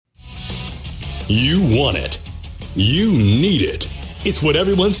You want it. You need it. It's what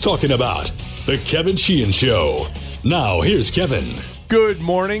everyone's talking about. The Kevin Sheehan Show. Now, here's Kevin. Good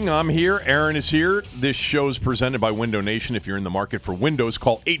morning. I'm here. Aaron is here. This show is presented by Window Nation. If you're in the market for windows,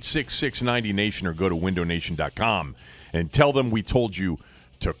 call 866-90-NATION or go to windownation.com and tell them we told you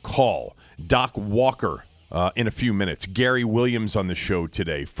to call. Doc Walker in a few minutes. Gary Williams on the show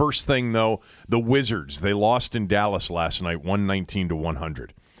today. First thing, though, the Wizards. They lost in Dallas last night, 119-100.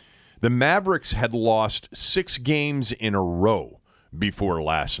 The Mavericks had lost 6 games in a row before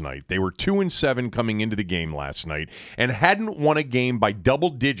last night. They were 2-7 coming into the game last night and hadn't won a game by double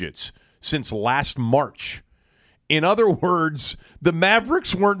digits since last March. In other words, the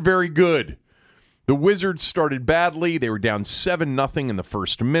Mavericks weren't very good. The Wizards started badly. They were down 7-0 in the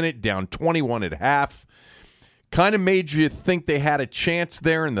first minute, down 21 at half. Kind of made you think they had a chance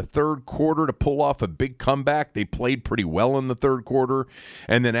there in the third quarter to pull off a big comeback. They played pretty well in the third quarter.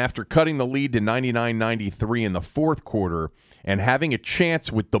 And then after cutting the lead to 99-93 in the fourth quarter and having a chance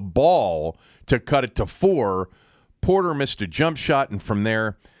with the ball to cut it to 4, Porter missed a jump shot, and from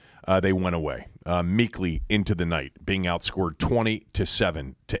there they went away meekly into the night, being outscored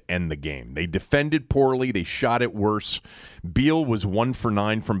 20-7 to end the game. They defended poorly. They shot it worse. Beal was 1 for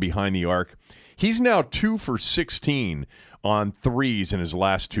 9 from behind the arc. He's now 2 for 16 on threes in his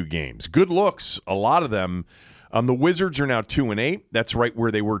last 2 games. Good looks, a lot of them. The Wizards are now 2-8. That's right where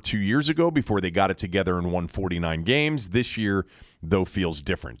they were 2 years ago before they got it together and won 49 games. This year, though, feels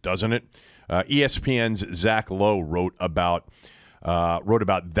different, doesn't it? ESPN's Zach Lowe wrote about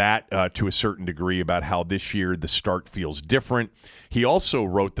that to a certain degree, about how this year the start feels different. He also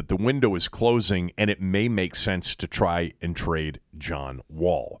wrote that the window is closing and it may make sense to try and trade John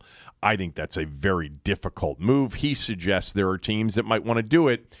Wall. I think that's a very difficult move. He suggests there are teams that might want to do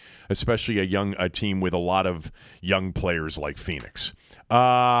it, especially a team with a lot of young players like Phoenix,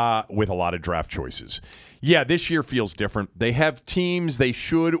 with a lot of draft choices. Yeah, this year feels different. They have teams they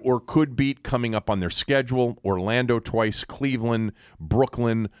should or could beat coming up on their schedule. Orlando twice, Cleveland,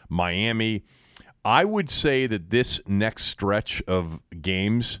 Brooklyn, Miami. I would say that this next stretch of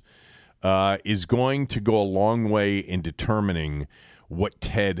games is going to go a long way in determining what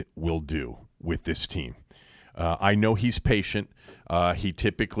Ted will do with this team. I know he's patient. He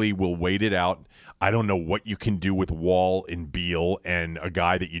typically will wait it out. I don't know what you can do with Wall and Beal and a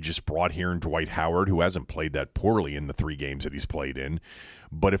guy that you just brought here in Dwight Howard, who hasn't played that poorly in the 3 games that he's played in.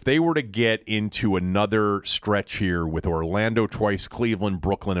 But if they were to get into another stretch here with Orlando twice, Cleveland,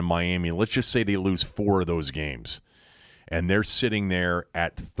 Brooklyn, and Miami, let's just say they lose 4 of those games, and they're sitting there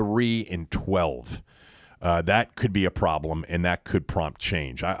at 3-12. That could be a problem, and that could prompt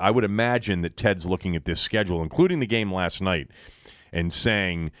change. I would imagine that Ted's looking at this schedule, including the game last night, and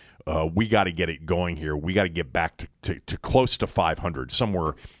saying, we got to get it going here. We got to get back to close to 500,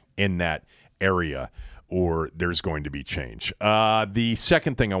 somewhere in that area, or there's going to be change. The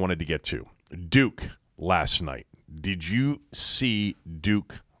second thing I wanted to get to, Duke last night. Did you see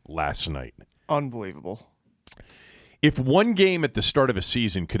Duke last night? Unbelievable. If one game at the start of a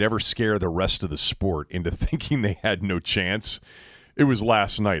season could ever scare the rest of the sport into thinking they had no chance, it was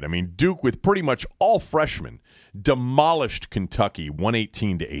last night. I mean, Duke, with pretty much all freshmen, demolished Kentucky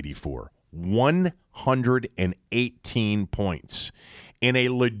 118-84. 118 points in a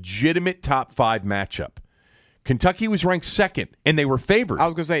legitimate top 5 matchup. Kentucky was ranked 2nd, and they were favored. I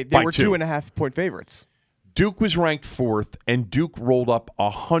was going to say, they were 2. 2.5-point favorites. Duke was ranked 4th, and Duke rolled up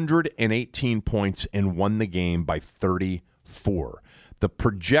 118 points and won the game by 34. The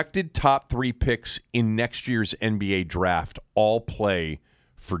projected top 3 picks in next year's NBA draft all play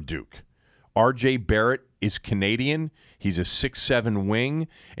for Duke. R.J. Barrett is Canadian. He's a 6'7" wing,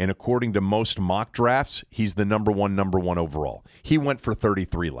 and according to most mock drafts, he's the number one overall. He went for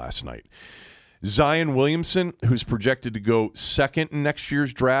 33 last night. Zion Williamson, who's projected to go 2nd in next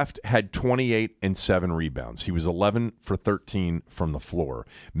year's draft, had 28 and 7 rebounds. He was 11 for 13 from the floor,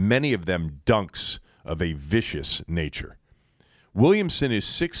 many of them dunks of a vicious nature. Williamson is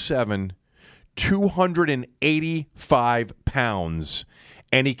 6'7", 285 pounds,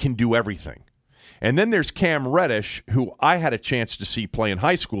 and he can do everything. And then there's Cam Reddish, who I had a chance to see play in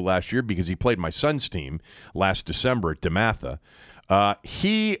high school last year because he played my son's team last December at DeMatha.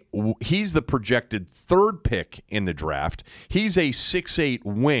 He's the projected 3rd pick in the draft. He's a 6'8"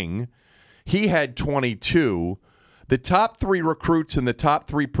 wing. He had 22. The top 3 recruits and the top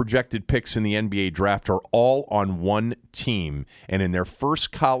 3 projected picks in the NBA draft are all on one team. And in their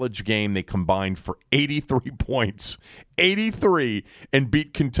first college game, they combined for 83 points. 83, and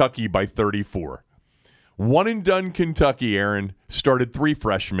beat Kentucky by 34. One-and-done Kentucky, Aaron, started 3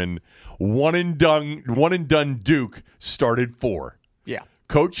 freshmen. One-and-done Duke started 4. Yeah.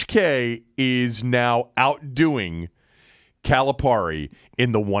 Coach K is now outdoing Calipari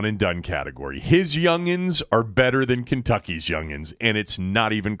in the one-and-done category. His youngins are better than Kentucky's youngins, and it's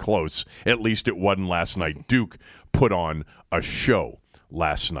not even close. At least it wasn't last night. Duke put on a show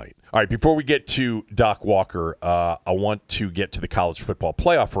last night. All right, before we get to Doc Walker, I want to get to the college football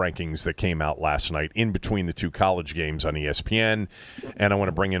playoff rankings that came out last night in between the two college games on ESPN, and I want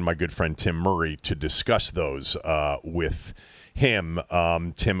to bring in my good friend Tim Murray to discuss those with him.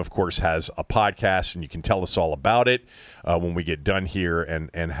 Tim, of course, has a podcast, and you can tell us all about it when we get done here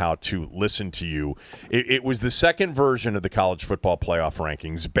and how to listen to you. It was the second version of the college football playoff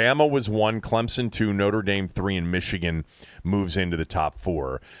rankings. Bama was 1, Clemson 2, Notre Dame 3, and Michigan moves into the top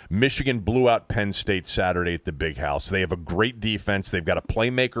 4. Michigan blew out Penn State Saturday at the Big House. They have a great defense. They've got a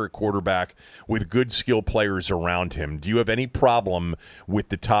playmaker at quarterback with good skill players around him. Do you have any problem with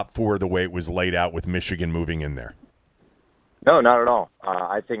the top 4 the way it was laid out with Michigan moving in there? No, not at all.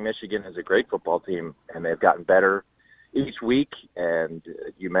 I think Michigan is a great football team, and they've gotten better each week. And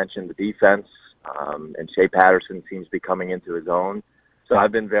you mentioned the defense, and Shea Patterson seems to be coming into his own. So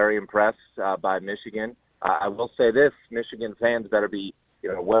I've been very impressed by Michigan. I will say this: Michigan fans better be,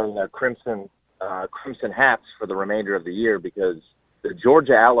 wearing their crimson hats for the remainder of the year, because the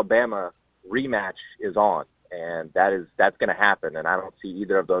Georgia-Alabama rematch is on, and that's going to happen. And I don't see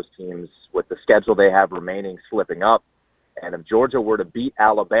either of those teams, with the schedule they have remaining, slipping up. And if Georgia were to beat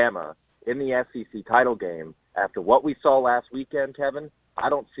Alabama in the SEC title game, after what we saw last weekend, Kevin, I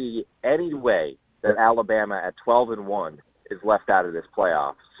don't see any way that Alabama at 12-1 is left out of this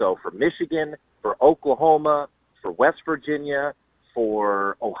playoff. So for Michigan, for Oklahoma, for West Virginia,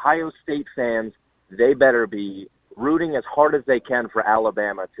 for Ohio State fans, they better be rooting as hard as they can for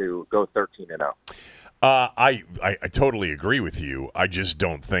Alabama to go 13-0. I totally agree with you. I just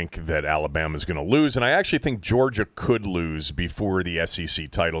don't think that Alabama's going to lose, and I actually think Georgia could lose before the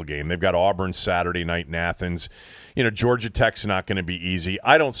SEC title game. They've got Auburn Saturday night in Athens. Georgia Tech's not going to be easy.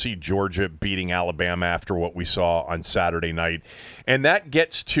 I don't see Georgia beating Alabama after what we saw on Saturday night. And that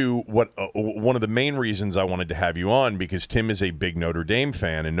gets to what one of the main reasons I wanted to have you on, because Tim is a big Notre Dame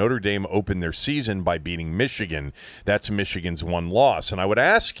fan, and Notre Dame opened their season by beating Michigan. That's Michigan's one loss. And I would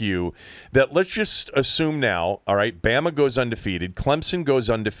ask you that let's just assume now, all right, Bama goes undefeated, Clemson goes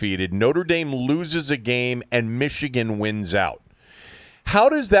undefeated, Notre Dame loses a game, and Michigan wins out. How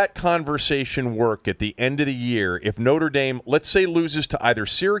does that conversation work at the end of the year if Notre Dame, let's say, loses to either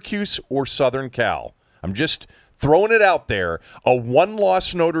Syracuse or Southern Cal? I'm just throwing it out there. A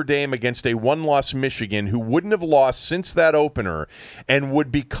one-loss Notre Dame against a one-loss Michigan, who wouldn't have lost since that opener and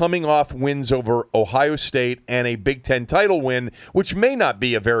would be coming off wins over Ohio State and a Big Ten title win, which may not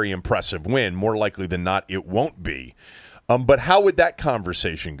be a very impressive win. More likely than not, it won't be. But how would that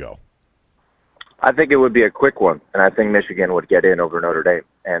conversation go? I think it would be a quick one, and I think Michigan would get in over Notre Dame.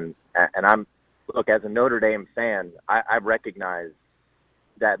 And look, as a Notre Dame fan, I recognize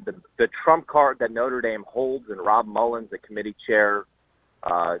that the trump card that Notre Dame holds, and Rob Mullins, the committee chair,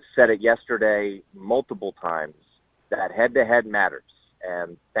 said it yesterday multiple times, that head-to-head matters.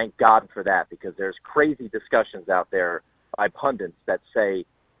 And thank God for that, because there's crazy discussions out there by pundits that say,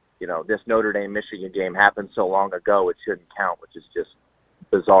 this Notre Dame-Michigan game happened so long ago it shouldn't count, which is just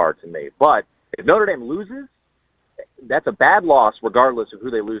bizarre to me. But if Notre Dame loses, that's a bad loss regardless of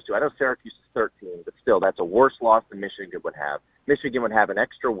who they lose to. I know Syracuse is 13, but still, that's a worse loss than Michigan would have. Michigan would have an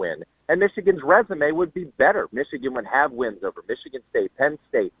extra win, and Michigan's resume would be better. Michigan would have wins over Michigan State, Penn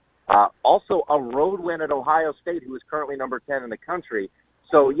State, also a road win at Ohio State, who is currently number 10 in the country.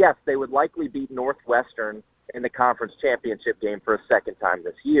 So, yes, they would likely beat Northwestern in the conference championship game for a second time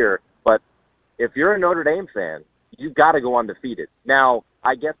this year. But if you're a Notre Dame fan, you've got to go undefeated. Now,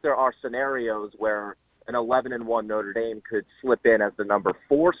 I guess there are scenarios where an 11-1 Notre Dame could slip in as the number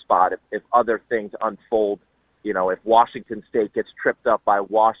 4 spot if other things unfold. If Washington State gets tripped up by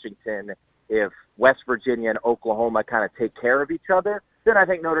Washington, if West Virginia and Oklahoma kind of take care of each other, then I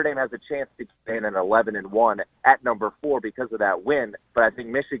think Notre Dame has a chance to get in an 11-1 at number 4 because of that win. But I think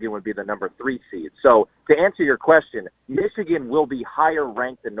Michigan would be the number 3 seed. So to answer your question, Michigan will be higher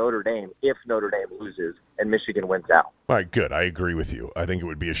ranked than Notre Dame if Notre Dame loses and Michigan wins out. All right, good. I agree with you. I think it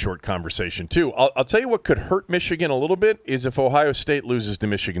would be a short conversation, too. I'll tell you what could hurt Michigan a little bit is if Ohio State loses to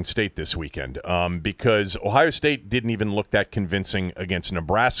Michigan State this weekend, because Ohio State didn't even look that convincing against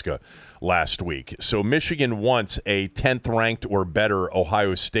Nebraska last week. So Michigan wants a 10th-ranked or better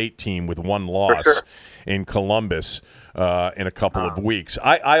Ohio State team with one loss in Columbus in a couple of weeks.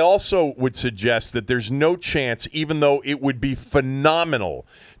 I also would suggest that there's no chance, even though it would be phenomenal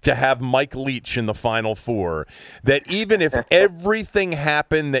to have Mike Leach in the Final Four, that even if everything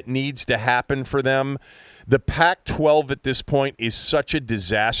happened that needs to happen for them, The Pac-12 at this point is such a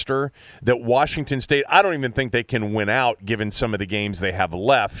disaster that Washington State, I don't even think they can win out given some of the games they have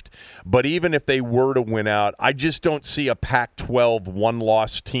left. But even if they were to win out, I just don't see a Pac-12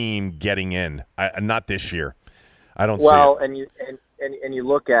 one-loss team getting in. Not this year. I don't see it. Well, and you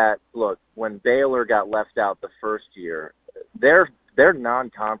look when Baylor got left out the first year, their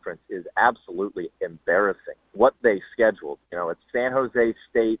non-conference is absolutely embarrassing. What they scheduled, it's San Jose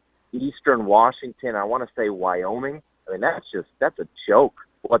State, Eastern Washington, I want to say Wyoming. I mean, that's a joke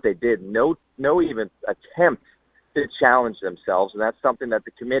what they did. No even attempt to challenge themselves, and that's something that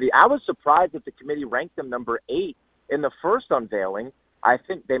the committee. I was surprised that the committee ranked them number 8 in the first unveiling. I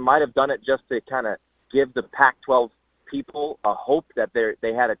think they might have done it just to kind of give the Pac-12 people a hope that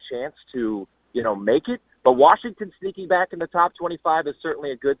they had a chance to make it. But Washington sneaking back in the top 25 is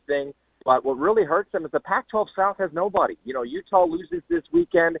certainly a good thing. But what really hurts them is the Pac-12 South has nobody. Utah loses this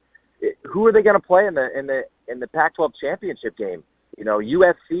weekend. Who are they going to play in the Pac-12 championship game?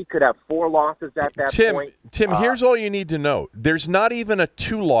 USC could have 4 losses at that point. Tim, here's all you need to know. There's not even a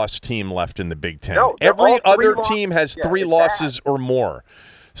 2-loss team left in the Big Ten. No, every other team has 3 losses or more.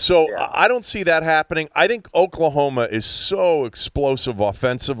 So Yeah. I don't see that happening. I think Oklahoma is so explosive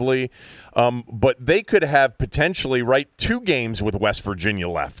offensively, but they could have potentially 2 games with West Virginia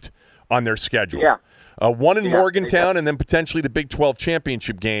left on their schedule. Yeah. One in Morgantown and then potentially the Big 12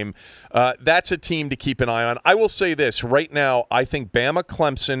 championship game. That's a team to keep an eye on. I will say this. Right now, I think Bama,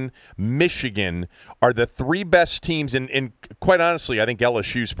 Clemson, Michigan are the 3 best teams. And quite honestly, I think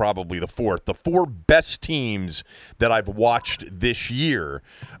LSU's probably the 4th. The 4 best teams that I've watched this year.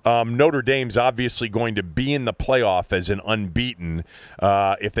 Notre Dame's obviously going to be in the playoff as an unbeaten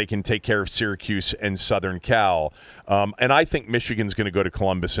if they can take care of Syracuse and Southern Cal. And I think Michigan's going to go to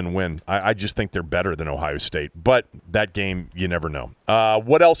Columbus and win. I just think they're better than Ohio State. But that game, you never know.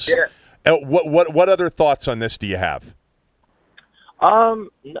 What else? Yeah. What other thoughts on this do you have?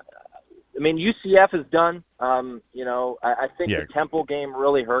 UCF is done. I think the Temple game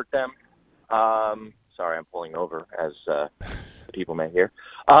really hurt them. Sorry, I'm pulling over, as people may hear.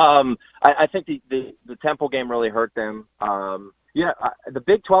 I think the Temple game really hurt them. The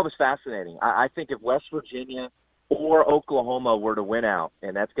Big 12 is fascinating. I think if West Virginia or Oklahoma were to win out,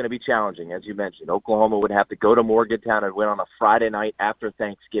 and that's going to be challenging, as you mentioned. Oklahoma would have to go to Morgantown and win on a Friday night after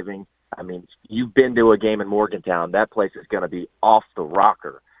Thanksgiving. I mean, you've been to a game in Morgantown. That place is going to be off the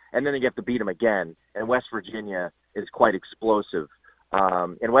rocker. And then you have to beat them again. And West Virginia is quite explosive.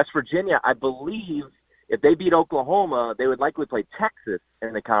 In West Virginia, I believe if they beat Oklahoma, they would likely play Texas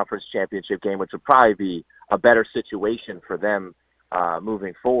in the conference championship game, which would probably be a better situation for them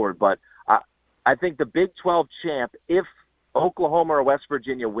moving forward. But I think the Big 12 champ, if Oklahoma or West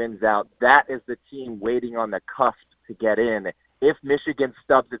Virginia wins out, that is the team waiting on the cusp to get in. If Michigan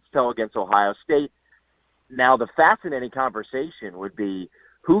stubs its toe against Ohio State, now the fascinating conversation would be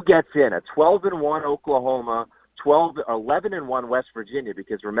who gets in, a 12-1 Oklahoma, 11-1 West Virginia,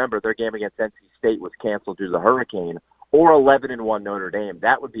 because remember their game against NC State was canceled due to the hurricane, or 11-1 Notre Dame.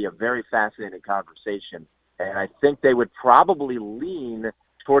 That would be a very fascinating conversation, and I think they would probably lean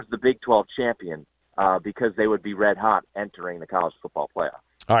towards the Big 12 champion because they would be red hot entering the college football playoff.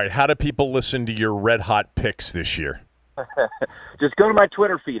 All right, how do people listen to your red hot picks this year? Just go to my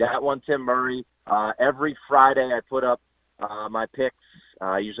Twitter feed, @1TimMurray. Every Friday I put up my picks.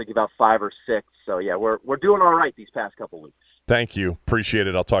 I usually give out 5 or 6. So, yeah, we're doing all right these past couple weeks. Thank you. Appreciate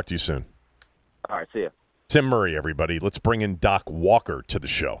it. I'll talk to you soon. All right, see you. Tim Murray, everybody. Let's bring in Doc Walker to the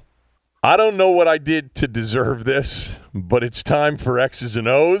show. I don't know what I did to deserve this, but it's time for X's and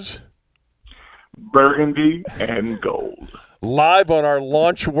O's. Burgundy and gold. Live on our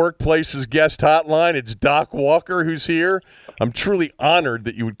Launch Workplaces guest hotline, it's Doc Walker who's here. I'm truly honored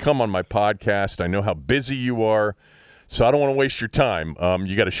that you would come on my podcast. I know how busy you are, so I don't want to waste your time.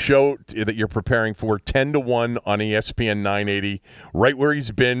 You got a show that you're preparing for, 10-1 on ESPN 980, right where he's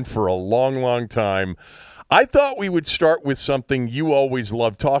been for a long, long time. I thought we would start with something you always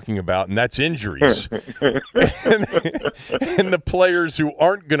love talking about, and that's injuries. and the players who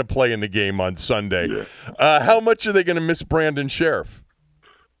aren't going to play in the game on Sunday. Yeah. How much are they going to miss Brandon Sheriff?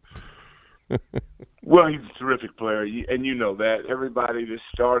 Well, he's a terrific player, and you know that. Everybody that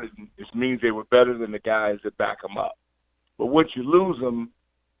started, it means they were better than the guys that back them up. But once you lose them,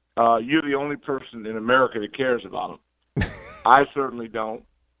 you're the only person in America that cares about them. I certainly don't.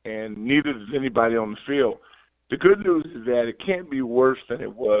 And neither does anybody on the field. The good news is that it can't be worse than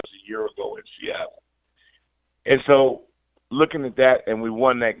it was a year ago in Seattle. And so, looking at that, and we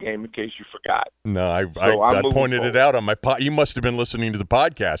won that game, in case you forgot. No, I pointed it out on my you must have been listening to the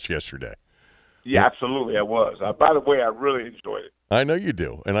podcast yesterday. Yeah, absolutely, I was. By the way, I really enjoyed it. I know you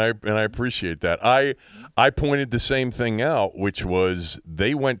do, and I appreciate that. I pointed the same thing out, which was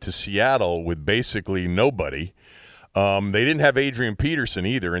they went to Seattle with basically nobody. They didn't have Adrian Peterson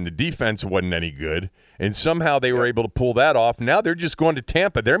either, and the defense wasn't any good. And somehow they were able to pull that off. Now they're just going to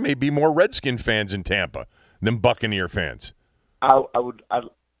Tampa. There may be more Redskin fans in Tampa than Buccaneer fans.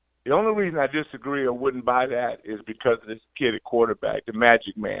 The only reason I disagree or wouldn't buy that is because of this kid at quarterback, the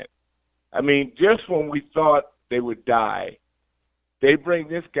Magic Man. I mean, just when we thought they would die, they bring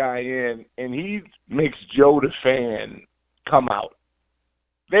this guy in, and he makes Joe the fan come out.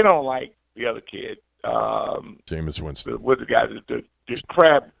 They don't like the other kid. Jameis Winston. What's the guy? The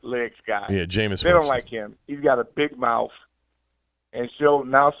crab legs guy. Yeah, Jameis Winston. They don't like him. He's got a big mouth. And so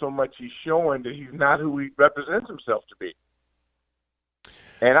much he's showing that he's not who he represents himself to be.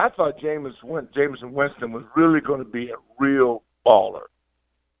 And I thought Jameis Winston was really going to be a real baller.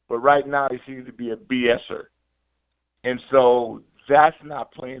 But right now he seems to be a BSer. And so that's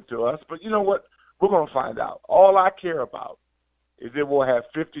not playing to us. But you know what? We're going to find out. All I care about is that we'll have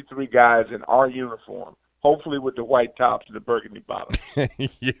 53 guys in our uniform, hopefully with the white tops and the burgundy bottoms.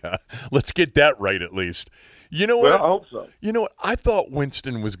 Yeah, let's get that right at least. You know well, what? I hope so. You know what? I thought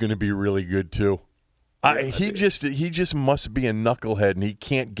Winston was going to be really good too. He just must be a knucklehead, and he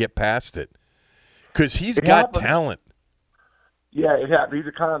can't get past it because he's got talent. Yeah, it happened.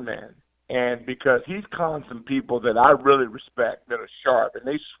 He's a con man, and because he's conned some people that I really respect that are sharp, and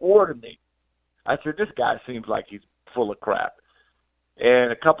they swore to me. I said, this guy seems like he's full of crap.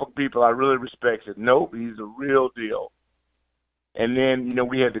 And a couple of people I really respect said, nope, he's a real deal. And then,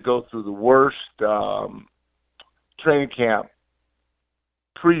 we had to go through the worst training camp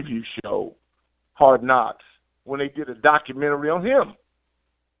preview show, Hard Knocks, when they did a documentary on him.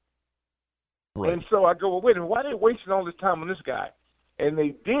 Right. And so I go, well, wait a minute, why are they wasting all this time on this guy? And they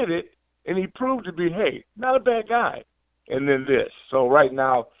did it, and he proved to be, hey, not a bad guy. And then this. So right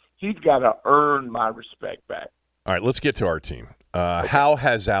now, he's got to earn my respect back. All right, let's get to our team. How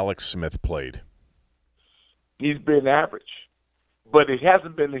has Alex Smith played? He's been average, but it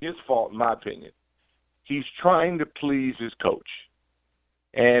hasn't been his fault, in my opinion. He's trying to please his coach.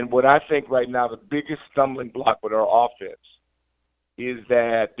 And what I think right now the biggest stumbling block with our offense is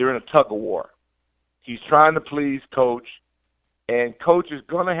that they're in a tug-of-war. He's trying to please coach, and coach is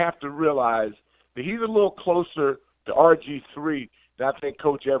going to have to realize that he's a little closer to RG3 than I think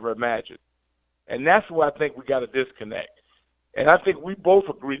coach ever imagined. And that's where I think we got a disconnect. And I think we both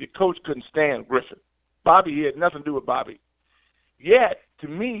agree that coach couldn't stand Griffin. Bobby, he had nothing to do with Bobby. Yet, to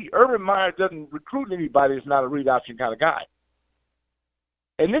me, Urban Meyer doesn't recruit anybody that's not a read option kind of guy.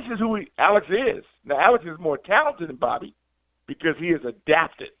 And this is who Alex is. Now, Alex is more talented than Bobby because he has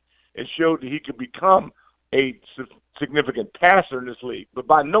adapted and showed that he could become a significant passer in this league. But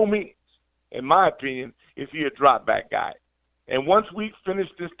by no means, in my opinion, is he a drop-back guy. And once we finish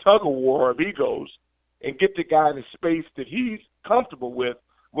this tug-of-war of egos and get the guy in a space that he's comfortable with,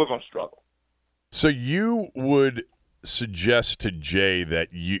 we're going to struggle. So you would suggest to Jay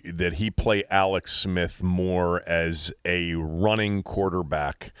that he play Alex Smith more as a running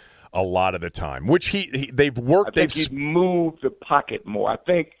quarterback a lot of the time, which they've worked. I think he'd move the pocket more. I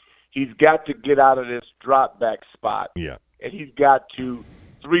think he's got to get out of this drop-back spot. Yeah. And he's got to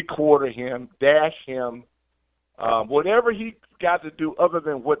three-quarter him, dash him. Whatever he's got to do other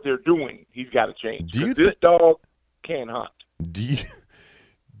than what they're doing, he's got to change. This dog can't hunt.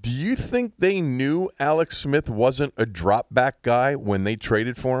 Do you think they knew Alex Smith wasn't a drop-back guy when they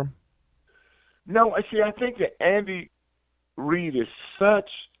traded for him? No, I think that Andy Reid is such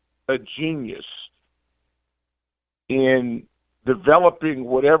a genius in developing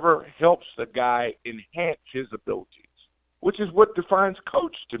whatever helps the guy enhance his abilities, which is what defines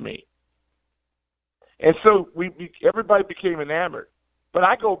coach to me. And so everybody became enamored. But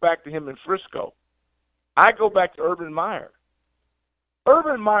I go back to him in Frisco. I go back to Urban Meyer.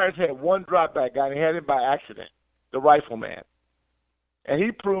 Urban Meyer's had one drop-back guy, and he had him by accident, the rifleman. And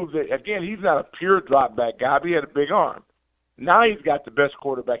he proved that, again, he's not a pure drop-back guy, but he had a big arm. Now he's got the best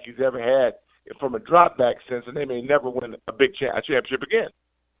quarterback he's ever had from a drop-back sense, and they may never win a big championship again.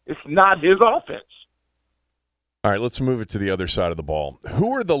 It's not his offense. All right, let's move it to the other side of the ball.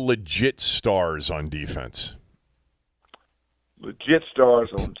 Who are the legit stars on defense? Legit stars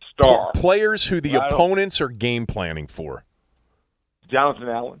on star. Players who the opponents are game planning for. Jonathan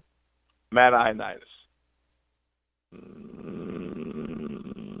Allen, Matt Ioannidis.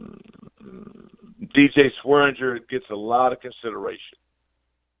 DJ Swearinger gets a lot of consideration.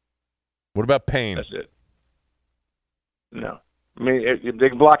 What about Payne? That's it. No. I mean, if they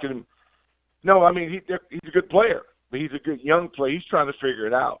can block him. No, I mean, he's a good player, but he's a good young player. He's trying to figure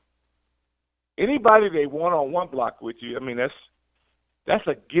it out. Anybody they one-on-one block with you, I mean, That's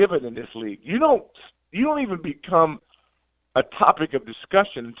a given in this league. You don't even become a topic of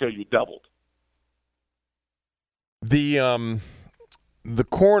discussion until you doubled. The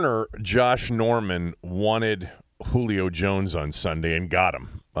corner, Josh Norman, wanted Julio Jones on Sunday and got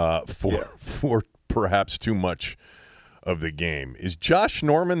him for perhaps too much of the game. Is Josh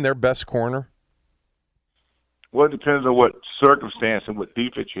Norman their best corner? Well, it depends on what circumstance and what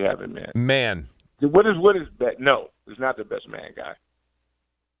defense you have in man. Man. What is best? No, it's not the best man guy.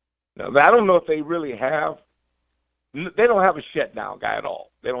 No, I don't know if they really have. They don't have a shutdown guy at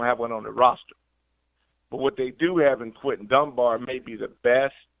all. They don't have one on the roster. But what they do have in Quentin Dunbar may be the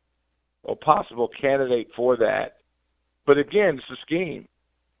best or possible candidate for that. But again, it's a scheme.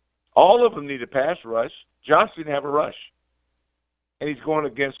 All of them need a pass rush. Josh didn't have a rush. And he's going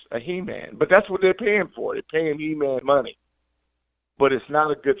against a He-Man. But that's what they're paying for. They're paying He-Man money. But it's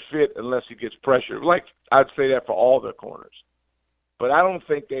not a good fit unless he gets pressure. Like, I'd say that for all their corners. But I don't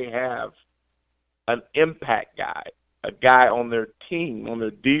think they have an impact guy, a guy on their team, on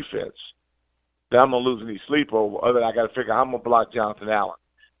their defense, that I'm going to lose any sleep over, other than I got to figure out I'm going to block Jonathan Allen.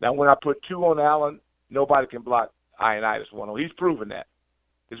 Now, when I put 2 on Allen, nobody can block Ioannidis 1. He's proven that.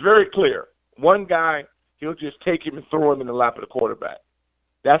 It's very clear. One guy, he'll just take him and throw him in the lap of the quarterback.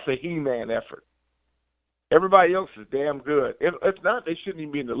 That's a He-Man effort. Everybody else is damn good. If not, they shouldn't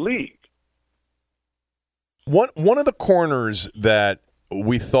even be in the league. One of the corners that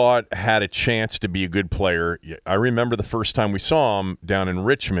we thought had a chance to be a good player, I remember the first time we saw him down in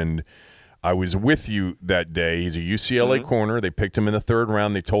Richmond. I was with you that day. He's a UCLA corner. They picked him in the 3rd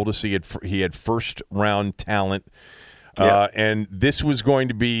round. They told us he had first-round talent. Yeah. And this was going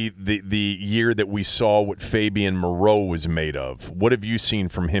to be the year that we saw what Fabian Moreau was made of. What have you seen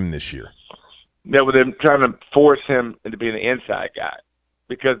from him this year? Yeah, well, they're trying to force him into being an inside guy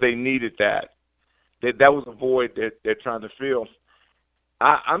because they needed that. That was a void that they're trying to fill.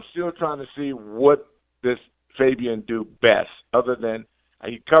 I'm still trying to see what does Fabian do best other than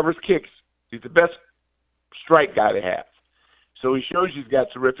he covers kicks. He's the best strike guy they have. So he shows he's got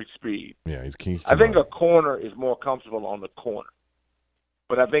terrific speed. Yeah, he's key. I think a corner is more comfortable on the corner.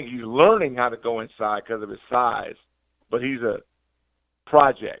 But I think he's learning how to go inside because of his size. But he's a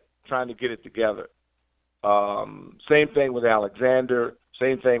project, trying to get it together. Same thing with Alexander.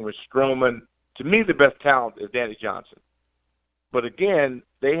 Same thing with Stroman. To me, the best talent is Danny Johnson. But again,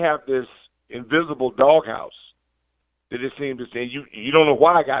 they have this invisible doghouse that it seems to say you don't know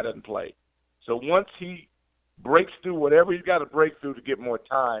why a guy doesn't play. So once he breaks through whatever he's got to break through to get more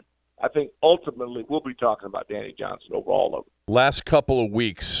time, I think ultimately we'll be talking about Danny Johnson over all of them. Last couple of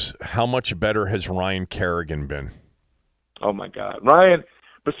weeks, how much better has Ryan Kerrigan been? Oh, my God. Ryan's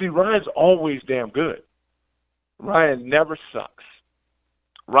always damn good. Ryan never sucks.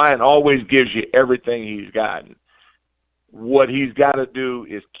 Ryan always gives you everything he's gotten. What he's got to do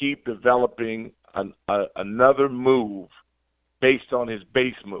is keep developing another move based on his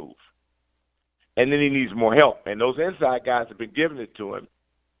base move. And then he needs more help. And those inside guys have been giving it to him.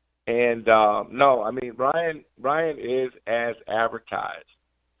 And, Ryan is as advertised.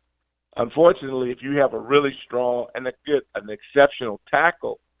 Unfortunately, if you have a really strong and an exceptional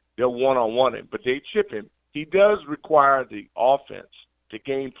tackle, they'll one-on-one him. But they chip him. He does require the offense to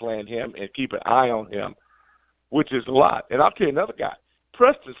game plan him and keep an eye on him, which is a lot. And I'll tell you another guy.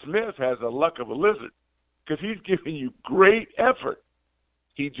 Preston Smith has the luck of a lizard because he's giving you great effort.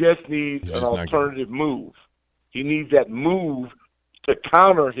 He just needs an alternative move. He needs that move to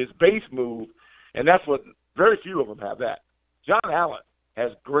counter his base move, and that's what very few of them have that. John Allen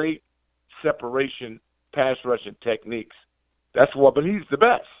has great separation, pass rushing techniques. But he's the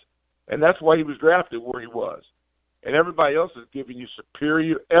best, and that's why he was drafted where he was. And everybody else is giving you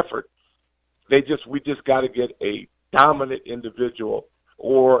superior effort. We just got to get a dominant individual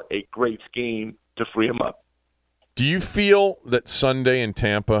or a great scheme to free him up. Do you feel that Sunday in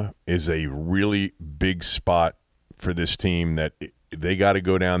Tampa is a really big spot for this team, that they got to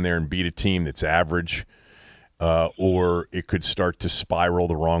go down there and beat a team that's average, or it could start to spiral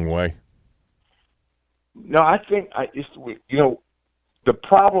the wrong way? No, I think the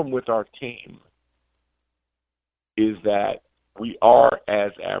problem with our team is that we are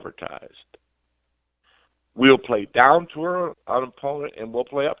as advertised. We'll play down to an opponent and we'll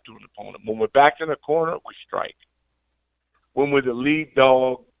play up to an opponent. When we're back in the corner, we strike. When we're the lead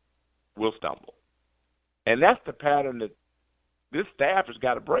dog, we'll stumble. And that's the pattern that this staff has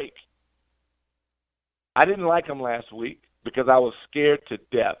got to break. I didn't like them last week because I was scared to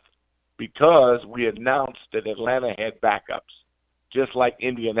death because we announced that Atlanta had backups, just like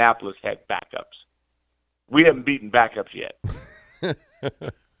Indianapolis had backups. We haven't beaten backups yet.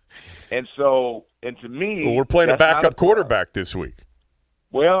 And to me, we're playing a backup quarterback this week.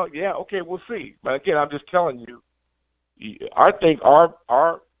 Well, yeah, okay, we'll see. But again, I'm just telling you, I think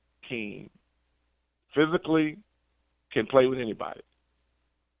our team physically can play with anybody.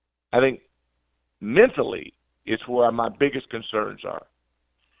 I think mentally it's where my biggest concerns are,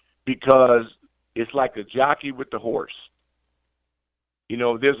 because it's like a jockey with the horse. You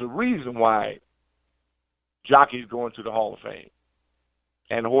know, there's a reason why jockeys go into the Hall of Fame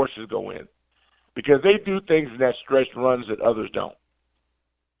and horses go in, because they do things in that stretch runs that others don't.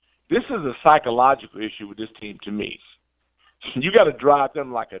 This is a psychological issue with this team to me. You got to drive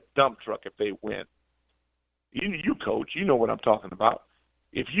them like a dump truck if they win. You coach, you know what I'm talking about.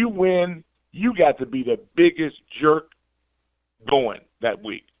 If you win, you got to be the biggest jerk going that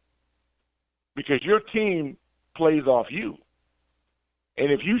week, because your team plays off you.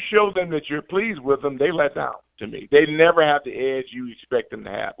 And if you show them that you're pleased with them, they let down to me. They never have the edge you expect them to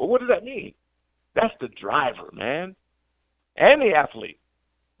have. Well, what does that mean? That's the driver, man, and the athlete.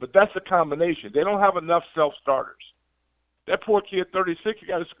 But that's the combination. They don't have enough self-starters. That poor kid, 36, he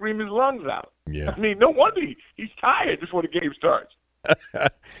got to scream his lungs out. Yeah. I mean, no wonder he's tired before the game starts.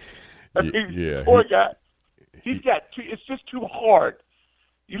 I mean, poor guy. He's got it's just too hard.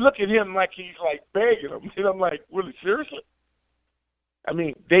 You look at him like he's like begging him, and I'm like, really, seriously? I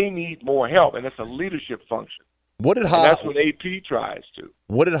mean, they need more help, and it's a leadership function. That's what AP tries to.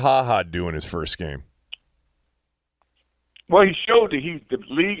 What did Ha do in his first game? Well, he showed that the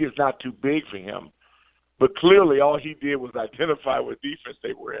league is not too big for him. But clearly all he did was identify what defense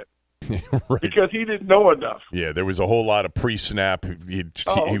they were in. Right. Because he didn't know enough. Yeah, there was a whole lot of pre-snap. He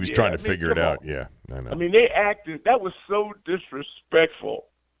was trying to figure it out. Yeah, I know. I mean, they acted – that was so disrespectful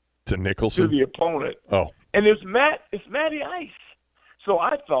to Nicholson? to the opponent. Oh. And it's Matty Ice. So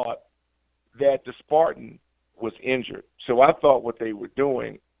I thought that the Spartan was injured. So I thought what they were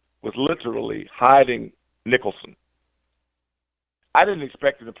doing was literally hiding Nicholson. I didn't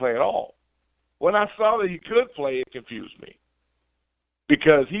expect him to play at all. When I saw that he could play, it confused me,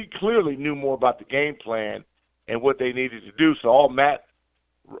 because he clearly knew more about the game plan and what they needed to do. So all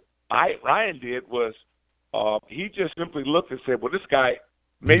Ryan did was he just simply looked and said, well, this guy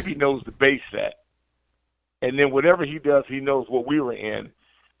maybe knows the base set. And then whatever he does, he knows what we were in.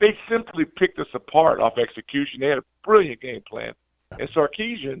 They simply picked us apart off execution. They had a brilliant game plan. And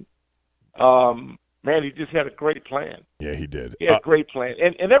Sarkisian, man, he just had a great plan. Yeah, he did. He had a great plan.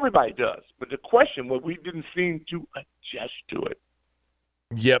 And everybody does. But the question was, we didn't seem to adjust to it.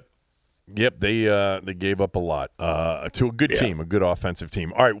 Yep. They gave up a lot to a good team, a good offensive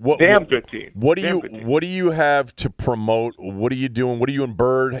team. All right, good team. What do you have to promote? What are you doing? What do you and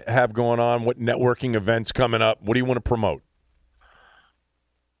Bird have going on? What networking events coming up? What do you want to promote?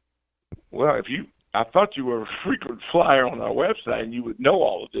 Well, I thought you were a frequent flyer on our website, and you would know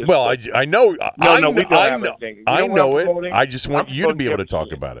all of this. Well, I know. No, we don't have anything. I know it. I just want you to be able to talk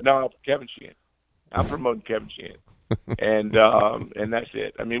about it. No, Kevin Sheehan. I'm promoting Kevin Sheehan, and that's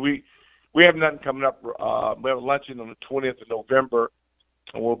it. I mean, we have nothing coming up. We have a luncheon on the 20th of November,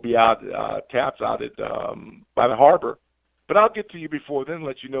 and we'll be out taps out at by the harbor. But I'll get to you before then,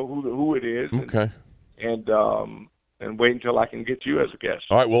 let you know who it is. Okay. And wait until I can get you as a guest.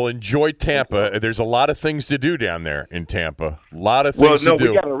 All right. Well, enjoy Tampa. There's a lot of things to do down there in Tampa. A lot of things to do.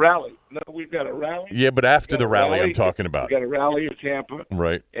 We got a rally. We've got a rally. Yeah, but after the rally, I'm talking about. We got a rally in Tampa.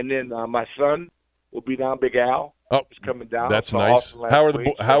 Right. And then my son will be down. Big Al is coming down. That's nice. How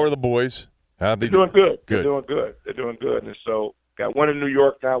are the boys? They're doing good. They're doing good. They're doing good. And so got one in New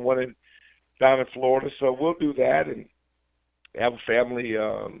York now, one down in Florida. So we'll do that and have a family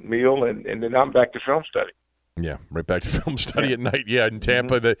meal, and then I'm back to film study. Yeah, right back to film study at night. Yeah, in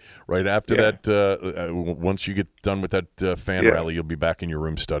Tampa, right after that, once you get done with that fan rally, you'll be back in your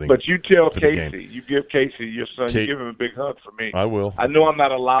room studying. But you tell Casey, you give Casey, your son, you give him a big hug for me. I will. I know I'm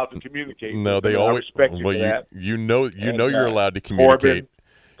not allowed to communicate. No, they always respect you for that. You know you're allowed to communicate.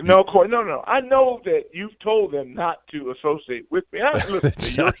 Corbin, no. I know that you've told them not to associate with me.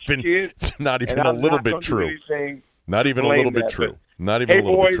 It's not even a little bit true. Not even a little bit true. Not even a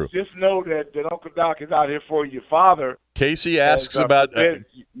little bit true. Hey, boys, just know that Uncle Doc is out here for your father. Casey asks about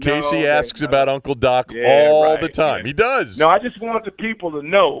Uncle Doc all the time. Yeah. He does. No, I just want the people to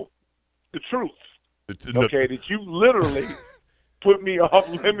know the truth. That you literally put me off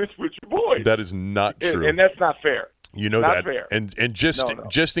limits with your boys. That is not true. And that's not fair. You know not that. Fair. And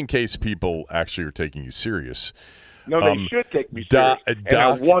just in case people actually are taking you serious. No, they should take me serious. And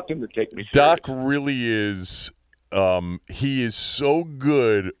I want them to take me serious. Doc really is he is so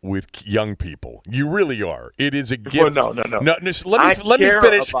good with young people. You really are. It is a gift. Well, no. Let me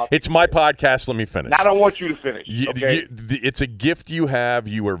finish. It's my podcast. Let me finish. I don't want you to finish. Okay? It's a gift you have.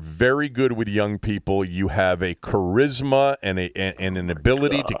 You are very good with young people. You have a charisma and an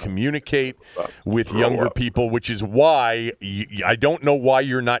ability to communicate with younger people, which is why I don't know why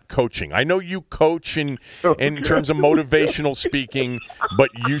you're not coaching. I know you coach in terms of motivational speaking, but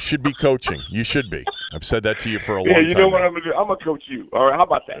you should be coaching. You should be. I've said that to you for a long time. Yeah, you know what I'm gonna do? I'm gonna coach you. All right, how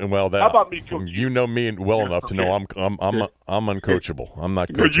about that? Well, how about me coach you? You know me well enough to know I'm uncoachable. I'm not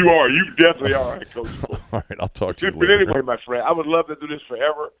coachable. But you are. You definitely are uncoachable. All right, I'll talk to you But later. anyway, my friend, I would love to do this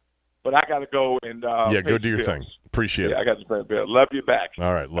forever, but I got to go and go do your thing. Appreciate it. I got to pay a bill. Love you back.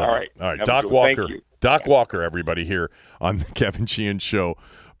 All right. All right. Doc Walker. Doc Walker, everybody here on the Kevin Sheehan Show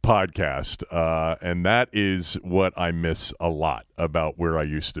podcast, and that is what I miss a lot about where I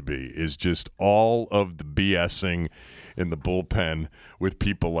used to be, is just all of the BSing in the bullpen with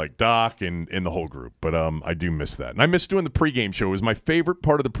people like Doc and the whole group. But I do miss that, and I miss doing the pregame show. It was my favorite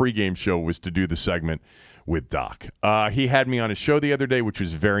part of the pregame show, was to do the segment with Doc. He had me on his show the other day, which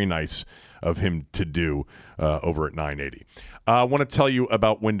was very nice of him to do over at 980. I want to tell you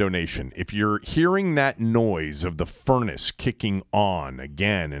about Window Nation. If you're hearing that noise of the furnace kicking on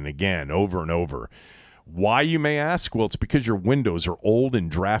again and again, over and over, why, you may ask? Well, it's because your windows are old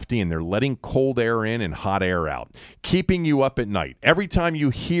and drafty and they're letting cold air in and hot air out, keeping you up at night. Every time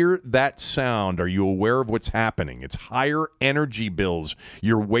you hear that sound, are you aware of what's happening? It's higher energy bills.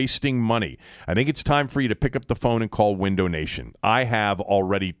 You're wasting money. I think it's time for you to pick up the phone and call Window Nation. I have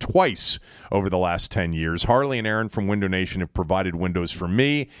already twice over the last 10 years. Harley and Aaron from Window Nation have provided windows for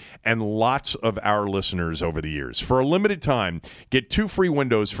me and lots of our listeners over the years. For a limited time, get 2 free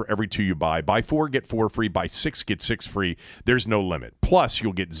windows for every 2 you buy. Buy 4, get 4 free. Buy 6, get 6 free. There's no limit. Plus,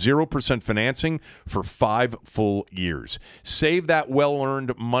 you'll get 0% financing for 5 full years. Save that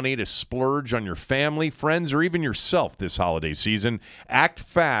well-earned money to splurge on your family, friends, or even yourself this holiday season. Act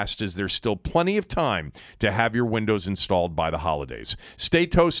fast, as there's still plenty of time to have your windows installed by the holidays. Stay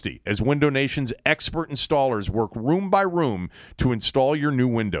toasty as Window Nation's expert installers work room by room to install your new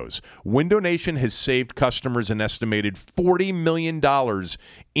windows. Window Nation has saved customers an estimated $40 million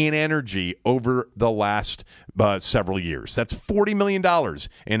in energy over the last several years. That's $40 million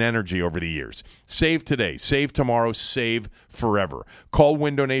in energy over the years. Save today, save tomorrow, save forever. Call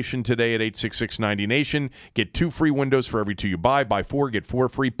Window Nation today at 866-90-NATION. Get 2 free windows for every 2 you buy. Buy 4, get 4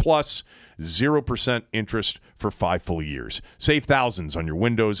 free, plus 0% interest for 5 full years. Save thousands on your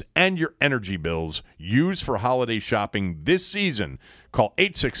windows and your energy bills. Use for holiday shopping this season. Call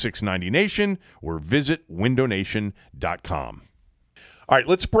 866-90-NATION or visit windownation.com. All right,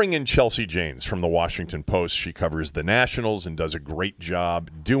 let's bring in Chelsea Janes from the Washington Post. She covers the Nationals and does a great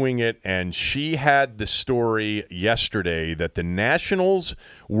job doing it. And she had the story yesterday that the Nationals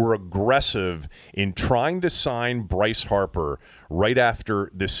were aggressive in trying to sign Bryce Harper right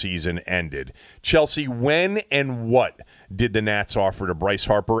after the season ended. Chelsea, when and what did the Nats offer to Bryce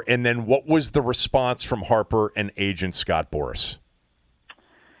Harper? And then what was the response from Harper and agent Scott Boras?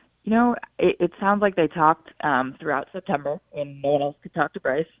 You know, it sounds like they talked throughout September when no one else could talk to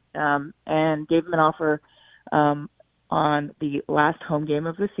Bryce, and gave him an offer on the last home game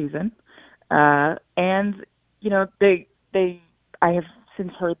of the season. And, you know, I have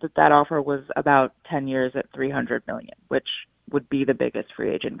since heard that offer was about 10 years at $300 million, which would be the biggest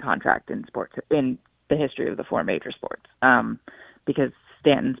free agent contract in sports in the history of the 4 major sports. Because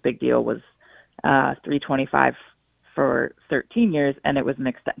Stanton's big deal was $325 for 13 years, and it was an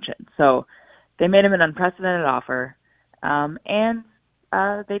extension. So they made him an unprecedented offer, and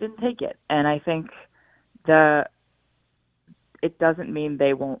they didn't take it. And I think it doesn't mean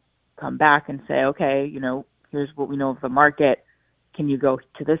they won't come back and say, okay, you know, here's what we know of the market. Can you go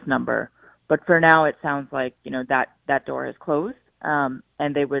to this number? But for now, it sounds like, you know, that door is closed, and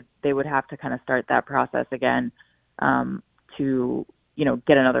they would have to kind of start that process again to, you know,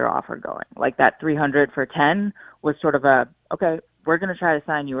 get another offer going. Like that 300 for 10 was sort of okay, we're going to try to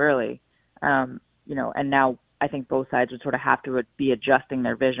sign you early. You know, and now I think both sides would sort of have to be adjusting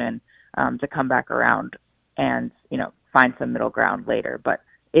their vision to come back around and, you know, find some middle ground later. But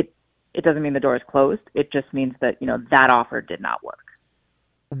it doesn't mean the door is closed. It just means that, you know, that offer did not work.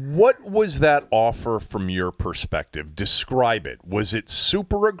 What was that offer from your perspective? Describe it. Was it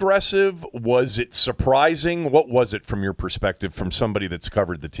super aggressive? Was it surprising? What was it from your perspective, from somebody that's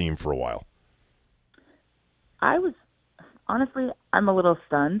covered the team for a while? I'm a little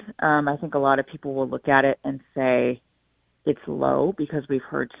stunned. I think a lot of people will look at it and say, it's low because we've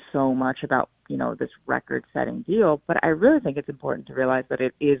heard so much about, this record-setting deal. But I really think it's important to realize that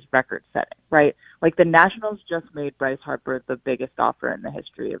it is record-setting, right? Like the Nationals just made Bryce Harper the biggest offer in the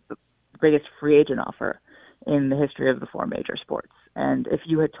history of the biggest free agent offer in the history of the four major sports. And if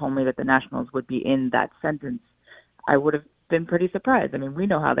you had told me that the Nationals would be in that sentence, I would have been pretty surprised. I mean, we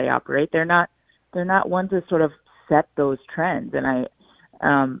know how they operate. They're not one to sort of set those trends. And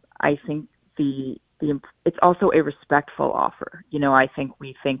I think it's also a respectful offer. I think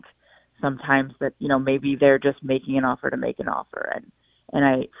we think sometimes that, maybe they're just making an offer to make an offer.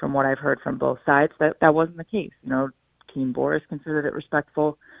 And from what I've heard from both sides, that wasn't the case. Team Boris considered it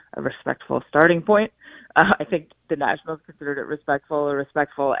a respectful starting point. I think the Nationals considered it a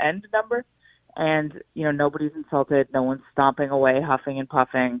respectful end number. And, nobody's insulted. No one's stomping away, huffing and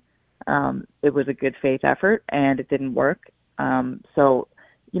puffing. It was a good faith effort, and it didn't work. So,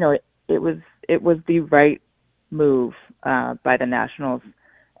 it was the right move by the Nationals.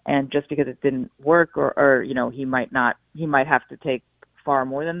 And just because it didn't work, or he might have to take far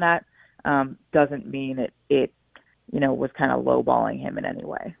more than that, doesn't mean it was kind of lowballing him in any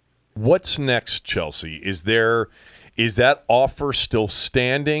way. What's next, Chelsea? Is that offer still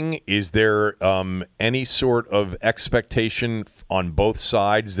standing? Is there any sort of expectation on both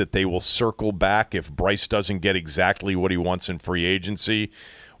sides that they will circle back if Bryce doesn't get exactly what he wants in free agency?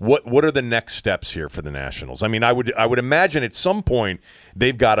 What are the next steps here for the Nationals? I mean, I would imagine at some point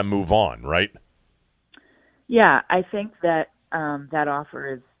they've got to move on, right? Yeah, I think that that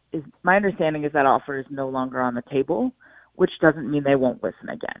offer is my understanding is that offer is no longer on the table, which doesn't mean they won't listen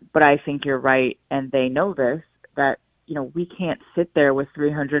again. But I think you're right, and they know this, that we can't sit there with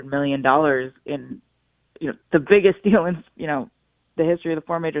 $300 million in the biggest deal in the history of the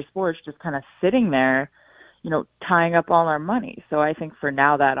four major sports, just kind of sitting there, tying up all our money. So I think for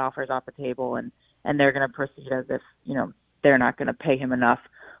now that offer's off the table, and they're going to proceed as if they're not going to pay him enough.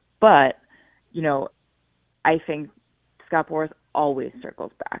 But I think Scott Boras always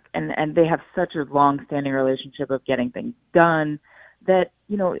circles back, and they have such a long-standing relationship of getting things done that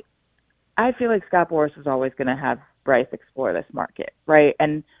I feel like Scott Boras is always going to have Bryce explore this market, right?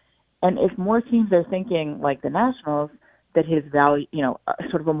 And if more teams are thinking like the Nationals that his value,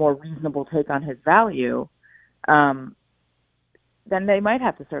 sort of a more reasonable take on his value, then they might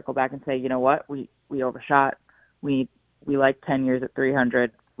have to circle back and say, you know what, we overshot. We like 10 years at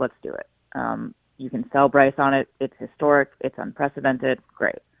 300. Let's do it. You can sell Bryce on it. It's historic. It's unprecedented.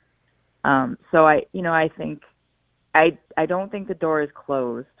 Great. So I think I don't think the door is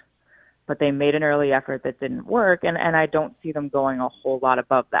closed, but they made an early effort that didn't work, and I don't see them going a whole lot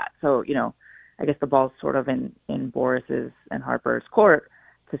above that. So, I guess the ball's sort of in Boris's and Harper's court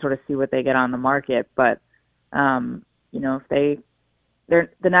to sort of see what they get on the market. But, if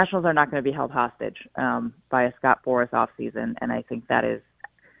the Nationals are not going to be held hostage by a Scott Boras offseason, and I think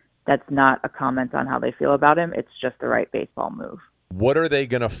that's not a comment on how they feel about him. It's just the right baseball move. What are they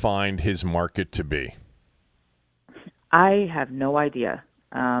going to find his market to be? I have no idea.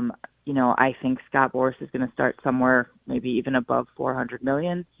 I think Scott Boras is going to start somewhere maybe even above $400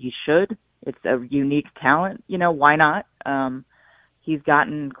 million. He should. It's a unique talent. Why not? He's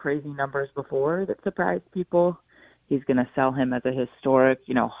gotten crazy numbers before that surprised people. He's going to sell him as a historic,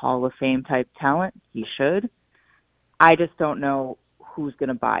 Hall of Fame type talent. He should. I just don't know who's going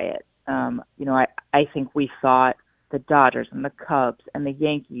to buy it. I think we thought the Dodgers and the Cubs and the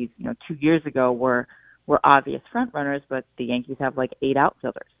Yankees, 2 years ago were obvious front runners, but the Yankees have like 8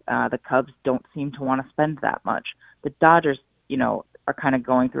 outfielders. The Cubs don't seem to want to spend that much. The Dodgers, are kind of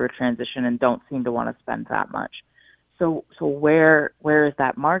going through a transition and don't seem to want to spend that much. So where is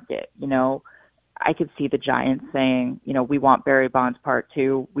that market? I could see the Giants saying, we want Barry Bonds Part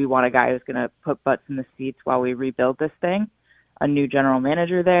 2. We want a guy who's going to put butts in the seats while we rebuild this thing. A new general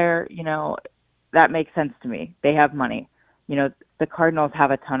manager there, that makes sense to me. They have money. The Cardinals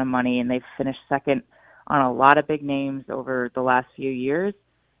have a ton of money, and they've finished second on a lot of big names over the last few years.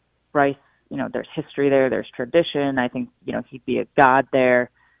 Bryce, there's history there. There's tradition. I think, he'd be a god there.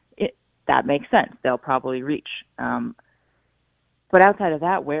 That makes sense. They'll probably reach. But outside of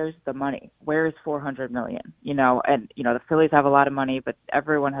that, where's the money? Where is $400 million? The Phillies have a lot of money, but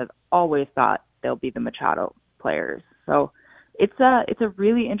everyone has always thought they'll be the Machado players. So it's a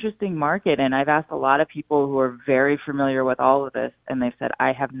really interesting market, and I've asked a lot of people who are very familiar with all of this, and they've said,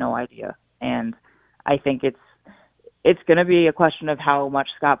 I have no idea. And I think it's going to be a question of how much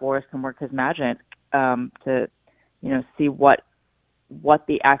Scott Boras can work his magic to see what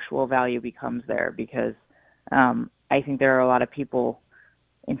the actual value becomes there, because I think there are a lot of people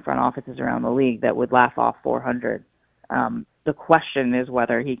in front offices around the league that would laugh off 400. The question is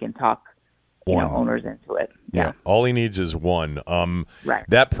whether he can talk owners into it. Yeah. All he needs is one. Right.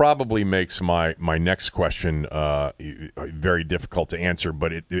 That probably makes my next question very difficult to answer,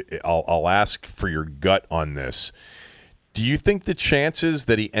 but I'll ask for your gut on this. Do you think the chances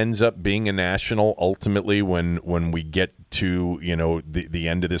that he ends up being a national ultimately when we get to, the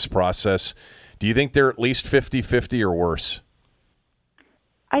end of this process, do you think they're at least 50-50 or worse?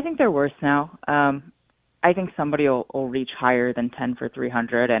 I think they're worse now. I think somebody will reach higher than 10 for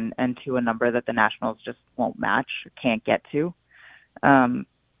 300 and to a number that the Nationals just won't match, can't get to. So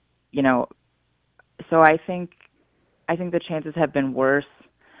I think the chances have been worse,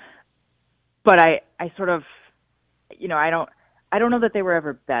 but I sort of, I don't know that they were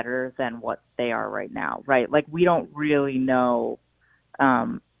ever better than what they are right now, right? Like, we don't really know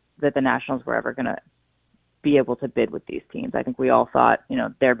that the Nationals were ever going to be able to bid with these teams. I think we all thought,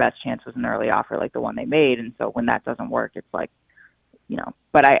 their best chance was an early offer like the one they made. And so when that doesn't work, it's like,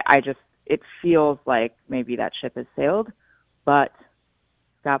 but it feels like maybe that ship has sailed. But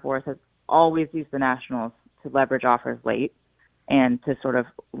Scott Boras has always used the Nationals to leverage offers late and to sort of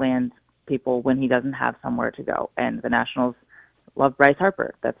land people when he doesn't have somewhere to go. And the Nationals love Bryce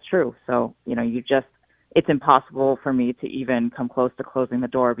Harper. That's true. So, it's impossible for me to even come close to closing the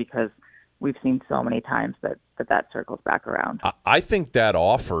door because we've seen so many times that circles back around. I think that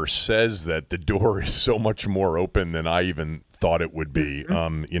offer says that the door is so much more open than I even thought it would be,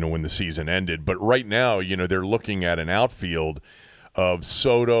 when the season ended. But right now, they're looking at an outfield of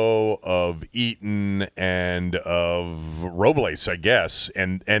Soto, of Eaton, and of Robles, I guess,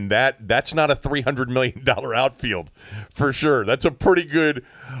 and that's not a $300 million outfield for sure. That's a pretty good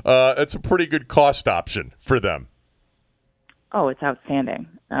cost option for them. Oh, it's outstanding.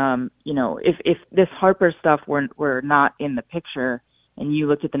 If this Harper stuff were not in the picture, and you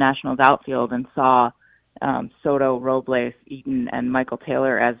looked at the Nationals outfield and saw Soto, Robles, Eaton, and Michael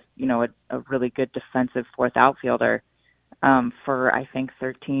Taylor as a really good defensive fourth outfielder. For I think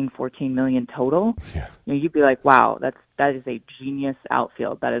 13-14 million total, you'd be like, wow, that is a genius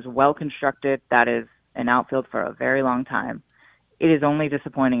outfield. That is well constructed. That is an outfield for a very long time. It is only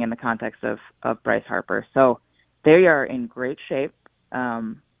disappointing in the context of Bryce Harper. So they are in great shape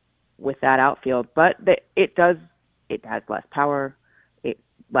with that outfield, but it has less power. It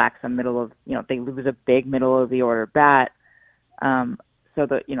lacks a they lose a big middle of the order bat. So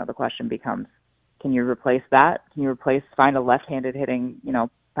the question becomes, can you replace that? Can you find a left-handed hitting,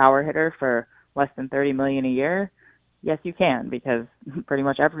 power hitter for less than $30 million a year? Yes, you can, because pretty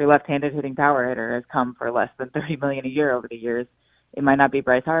much every left-handed hitting power hitter has come for less than $30 million a year over the years. It might not be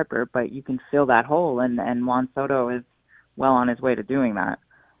Bryce Harper, but you can fill that hole, and Juan Soto is well on his way to doing that.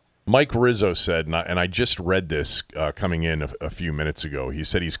 Mike Rizzo said, and I just read this coming in a few minutes ago, he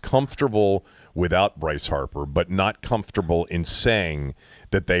said he's comfortable without Bryce Harper, but not comfortable in saying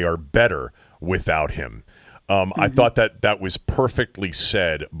that they are better without him. I thought that was perfectly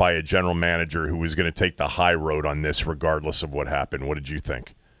said by a general manager who was going to take the high road on this regardless of what happened. What did you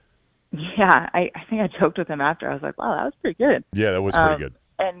think? Yeah, I think I joked with him after. I was like, wow, that was pretty good. Yeah, that was pretty good.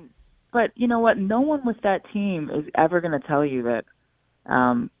 But you know what? No one with that team is ever going to tell you that.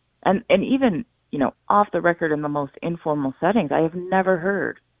 And even, off the record in the most informal settings, I have never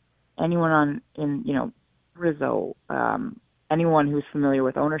heard anyone in Rizzo, anyone who's familiar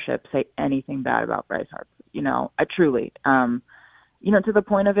with ownership say anything bad about Bryce Harper. I truly, to the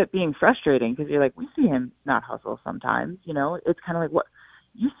point of it being frustrating because you're like, we see him not hustle sometimes. It's kind of like, what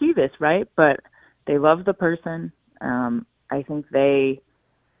you see this, right? But they love the person. I think they,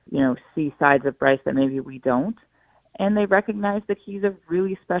 see sides of Bryce that maybe we don't. And they recognize that he's a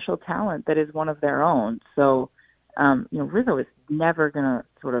really special talent that is one of their own. So, Rizzo is never going to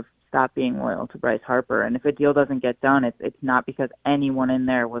sort of stop being loyal to Bryce Harper. And if a deal doesn't get done, it's not because anyone in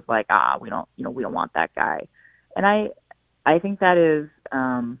there was like, we don't want that guy. And I think that is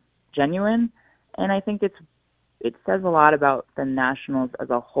genuine. And I think it says a lot about the Nationals as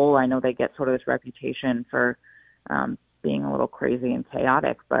a whole. I know they get sort of this reputation for being a little crazy and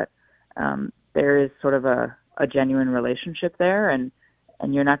chaotic, but there is sort of a genuine relationship there, and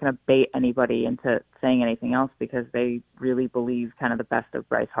you're not going to bait anybody into saying anything else because they really believe kind of the best of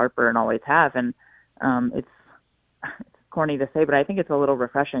Bryce Harper and always have. And it's corny to say, but I think it's a little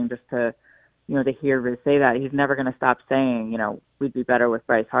refreshing just to hear Riz say that. He's never going to stop saying, we'd be better with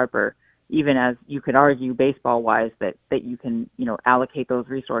Bryce Harper, even as you could argue baseball wise that you can, allocate those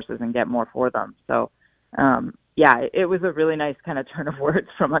resources and get more for them. So, it was a really nice kind of turn of words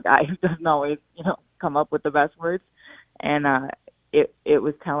from a guy who doesn't always, come up with the best words. And it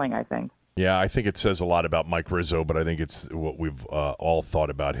was telling, I think. Yeah, I think it says a lot about Mike Rizzo, but I think it's what we've all thought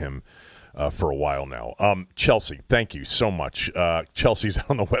about him for a while now. Chelsea, thank you so much. Chelsea's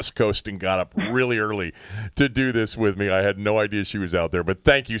on the West Coast and got up really early to do this with me. I had no idea she was out there, but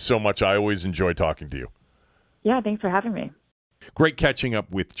thank you so much. I always enjoy talking to you. Yeah, thanks for having me. Great catching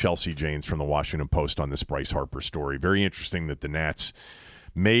up with Chelsea Janes from the Washington Post on this Bryce Harper story. Very interesting that the Nats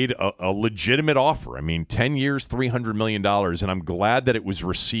made a legitimate offer. I mean, 10 years, $300 million, and I'm glad that it was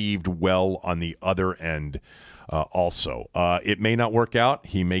received well on the other end also. It may not work out.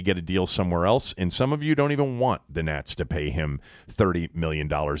 He may get a deal somewhere else, and some of you don't even want the Nats to pay him $30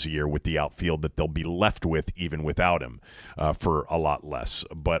 million a year with the outfield that they'll be left with even without him for a lot less.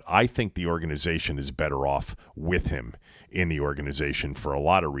 But I think the organization is better off with him in the organization for a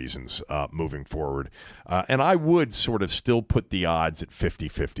lot of reasons moving forward. And I would sort of still put the odds at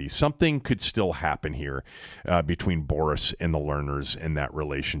 50-50. Something could still happen here between Boris and the Lerners in that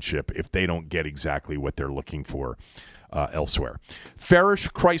relationship if they don't get exactly what they're looking for elsewhere. Farish,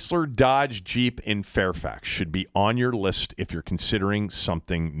 Chrysler, Dodge, Jeep in Fairfax should be on your list if you're considering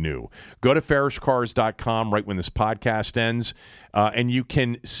something new. Go to farishcars.com right when this podcast ends, and you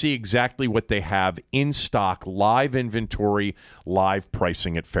can see exactly what they have in stock, live inventory, live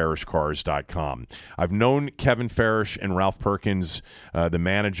pricing at farishcars.com. I've known Kevin Farish and Ralph Perkins, the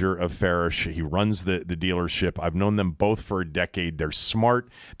manager of Farish. He runs the dealership. I've known them both for a decade. They're smart.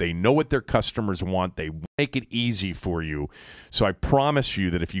 They know what their customers want. They make it easy for you. So I promise you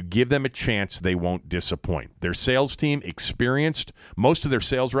that if you give them a chance, they won't disappoint. Their sales team, experienced. Most of their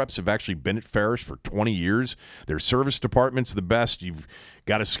sales reps have actually been at Farish for 20 years. Their service department's the best. You've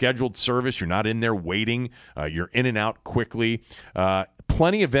got a scheduled service. You're not in there waiting. You're in and out quickly.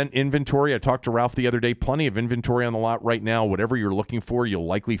 Plenty of inventory. I talked to Ralph the other day. Plenty of inventory on the lot right now. Whatever you're looking for, you'll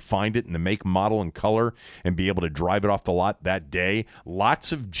likely find it in the make, model, and color and be able to drive it off the lot that day.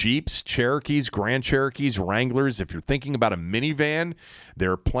 Lots of Jeeps, Cherokees, Grand Cherokees, Wranglers. If you're thinking about a minivan,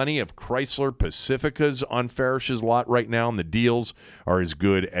 there are plenty of Chrysler Pacificas on Farish's lot right now, and the deals are as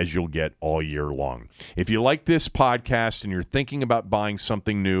good as you'll get all year long. If you like this podcast and you're thinking about buying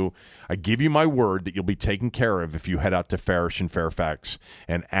something new, I give you my word that you'll be taken care of if you head out to Farish in Fairfax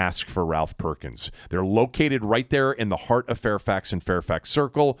and ask for Ralph Perkins. They're located right there in the heart of Fairfax and Fairfax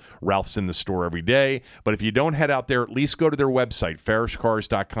Circle. Ralph's in the store every day. But if you don't head out there, at least go to their website,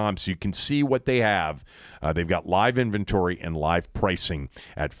 farishcars.com, so you can see what they have. They've got live inventory and live pricing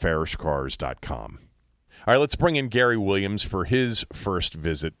at farishcars.com. All right, let's bring in Gary Williams for his first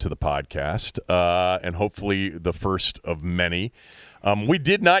visit to the podcast, and hopefully the first of many. We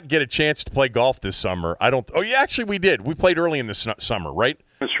did not get a chance to play golf this summer. Actually we did. We played early in the summer, right?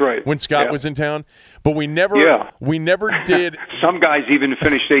 That's right. When Scott was in town. But we never did. Some guys even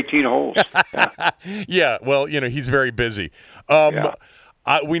finished 18 holes. Yeah, well, he's very busy.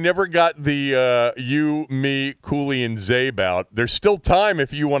 We never got the you, me, Cooley, and Zabe out. There's still time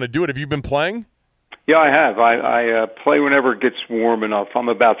if you want to do it. Have you been playing? Yeah, I have. I play whenever it gets warm enough. I'm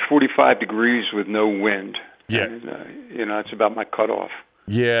about 45 degrees with no wind. Yeah. And, it's about my cutoff.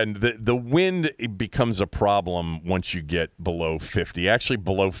 Yeah, and the wind becomes a problem once you get below 50. Actually,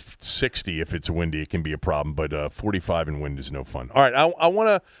 below 60, if it's windy, it can be a problem. But 45 and wind is no fun. All right, I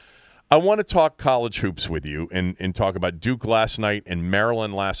want to talk college hoops with you and talk about Duke last night, and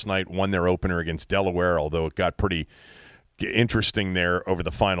Maryland last night won their opener against Delaware, although it got pretty interesting there over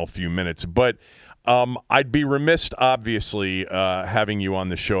the final few minutes. But I'd be remiss, obviously, having you on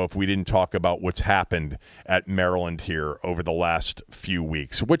the show if we didn't talk about what's happened at Maryland here over the last few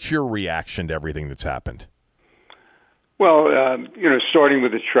weeks. What's your reaction to everything that's happened? Well, starting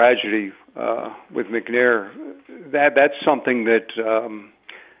with the tragedy with McNair, that's something that,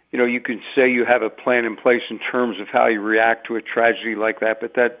 you can say you have a plan in place in terms of how you react to a tragedy like that,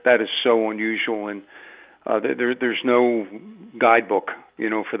 but that is so unusual, and there's no guidebook,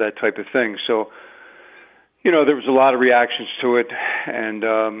 for that type of thing. So, there was a lot of reactions to it, and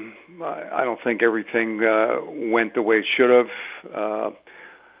I don't think everything went the way it should have.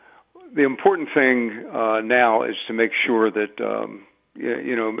 The important thing now is to make sure that,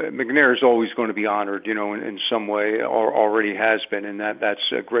 McNair is always going to be honored, in some way, or already has been, and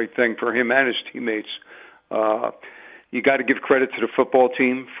that's a great thing for him and his teammates. You got to give credit to the football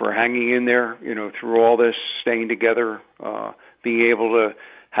team for hanging in there, through all this, staying together, being able to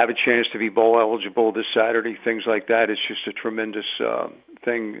have a chance to be bowl eligible this Saturday, things like that. It's just a tremendous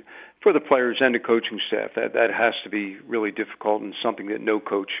thing for the players and the coaching staff. That has to be really difficult and something that no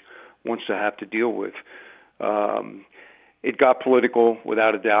coach wants to have to deal with. It got political,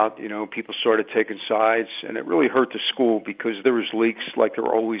 without a doubt. People started taking sides, and it really hurt the school because there was leaks like there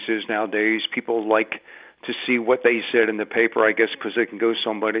always is nowadays. People like to see what they said in the paper, I guess, because they can go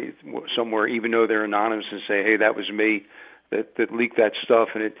somewhere, even though they're anonymous, and say, hey, that was me. that leaked that stuff,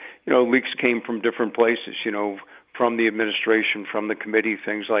 and it, leaks came from different places, from the administration, from the committee,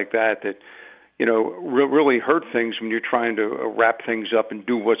 things like that, really hurt things when you're trying to wrap things up and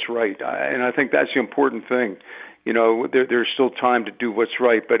do what's right. And I think that's the important thing. There's still time to do what's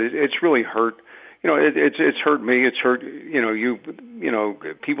right, but it's really hurt. It's hurt me. It's hurt,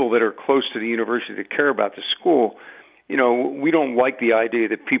 people that are close to the university that care about the school. We don't like the idea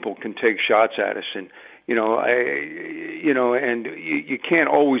that people can take shots at us, and and you can't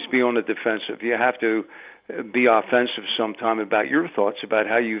always be on the defensive. You have to be offensive sometime about your thoughts about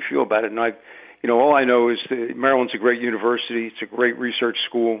how you feel about it. And all I know is that Maryland's a great university. It's a great research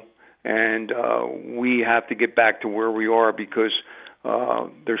school, and we have to get back to where we are because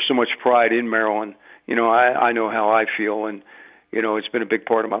there's so much pride in Maryland. I know how I feel, and it's been a big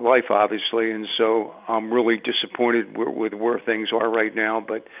part of my life, obviously, and so I'm really disappointed with where things are right now.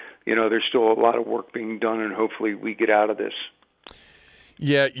 But there's still a lot of work being done, and hopefully we get out of this.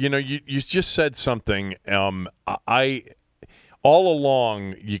 Yeah, you just said something. All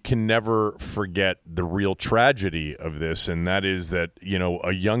along, you can never forget the real tragedy of this, and that is that,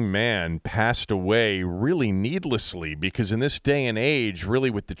 a young man passed away really needlessly because in this day and age, really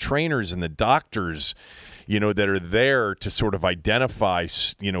with the trainers and the doctors, that are there to sort of identify,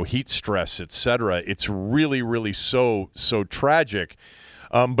 heat stress, et cetera, it's really, really so tragic.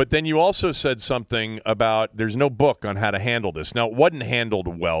 But then you also said something about there's no book on how to handle this. Now, it wasn't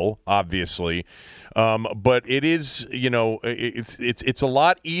handled well, obviously, but it is, it's a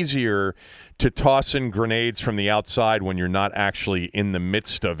lot easier to toss in grenades from the outside when you're not actually in the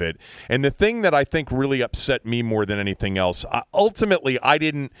midst of it. And the thing that I think really upset me more than anything else, ultimately, I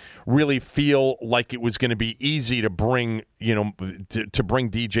didn't really feel like it was going to be easy to bring, to bring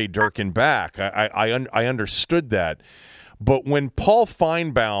DJ Durkin back. I understood that. But when Paul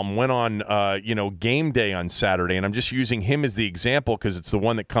Feinbaum went on, game day on Saturday, and I'm just using him as the example because it's the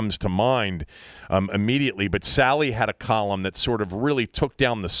one that comes to mind immediately, but Sally had a column that sort of really took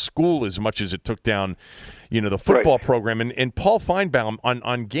down the school as much as it took down, the football program. And Paul Feinbaum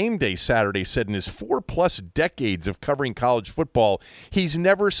on game day Saturday said in his 4+ decades of covering college football, he's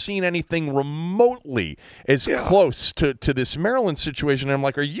never seen anything remotely as close to this Maryland situation. And I'm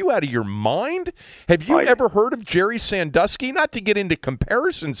like, are you out of your mind? Have you ever heard of Jerry Sandusky? Not to get into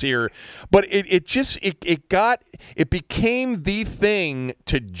comparisons here, but it became the thing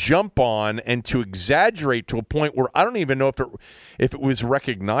to jump on and to exaggerate to a point where I don't even know if it was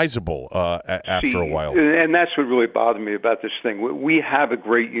recognizable after a while. And that's what really bothered me about this thing. We have a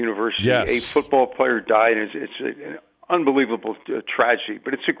great university. Yes. A football player died, and it's an unbelievable tragedy,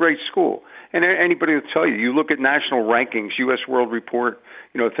 but it's a great school. And anybody will tell you, you look at national rankings, U.S. World Report,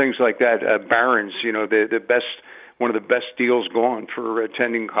 things like that, Barron's, the best, one of the best deals going for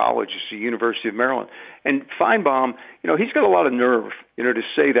attending college is the University of Maryland. And Feinbaum, he's got a lot of nerve, to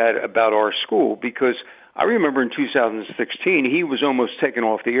say that about our school, because I remember in 2016 he was almost taken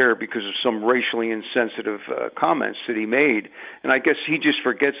off the air because of some racially insensitive comments that he made, and I guess he just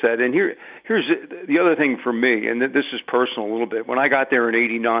forgets that. And here's the other thing for me, and this is personal a little bit. When I got there in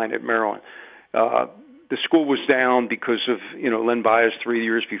 '89 at Maryland, the school was down because of Len Bias 3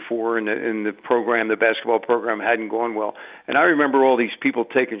 years before, and the program, the basketball program, hadn't gone well. And I remember all these people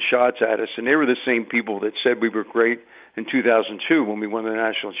taking shots at us, and they were the same people that said we were great in 2002 when we won the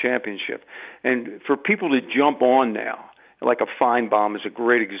national championship. And for people to jump on now, like a Feinbaum is a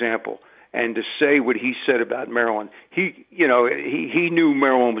great example, and to say what he said about Maryland, he knew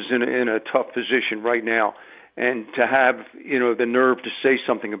Maryland was in a tough position right now, and to have the nerve to say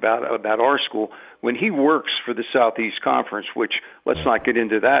something about our school when he works for the Southeast Conference, which let's not get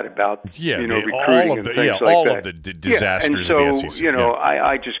into that about recruiting and things like all that. Of the disasters and so, of the SEC.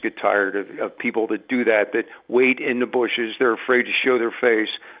 I just get tired of people that do that wait in the bushes. They're afraid to show their face.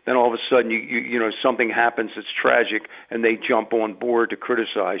 Then all of a sudden, something happens that's tragic, and they jump on board to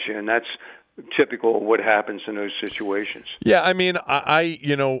criticize you, and that's typical of what happens in those situations. Yeah, I mean,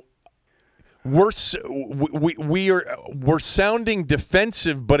 We're sounding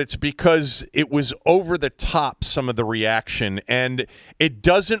defensive, but it's because it was over the top, some of the reaction, and it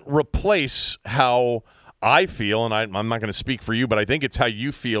doesn't replace how I feel, and I'm not going to speak for you, but I think it's how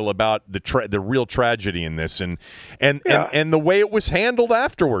you feel about the real tragedy in this, and the way it was handled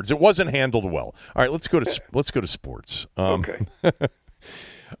afterwards. It wasn't handled well. All right, let's go to sports. Okay.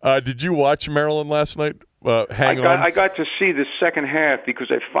 Did you watch Maryland last night? I got to see the second half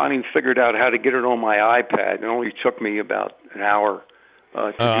because I finally figured out how to get it on my iPad. It only took me about an hour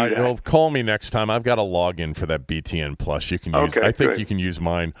to do that. Well, call me next time. I've got a login for that BTN Plus. You can use. Okay, I think good. you can use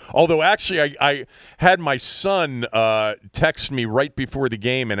mine. Although, actually, I had my son text me right before the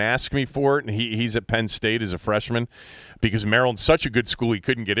game and ask me for it, and he's at Penn State as a freshman because Maryland's such a good school he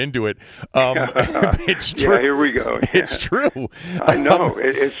couldn't get into it. It's true. Yeah, here we go. Yeah. It's true. I know.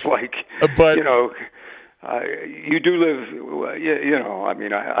 It's like, but you do live, I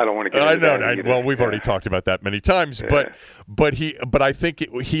mean, I don't want to get into that. Well, we've already talked about that many times, but I think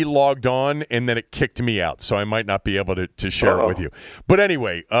he logged on and then it kicked me out, so I might not be able to share it with you. But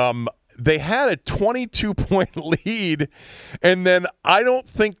anyway, they had a 22-point lead, and then I don't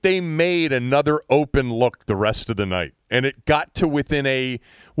think they made another open look the rest of the night. And it got to within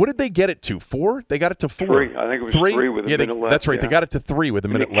what did they get it to? 4? They got it to 4. 3. I think it was 3 with a minute left. That's right. Yeah. They got it to 3 with a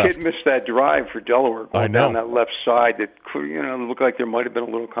minute left. The kid missed that drive for Delaware going down that left side that, looked like there might have been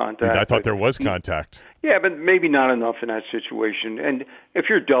a little contact. I thought there was contact. Yeah, but maybe not enough in that situation. And if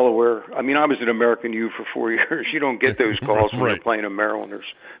you're Delaware, I mean, I was at American U for 4 years. You don't get those calls when you're playing in Maryland or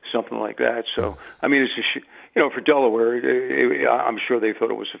something like that. So, I mean, it's just, for Delaware, I'm sure they thought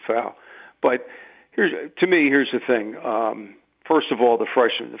it was a foul. But here's the thing. First of all, the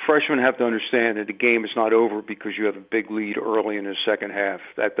freshmen have to understand that the game is not over because you have a big lead early in the second half.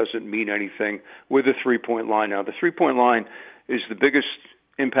 That doesn't mean anything with the three-point line. Now, the three-point line is the biggest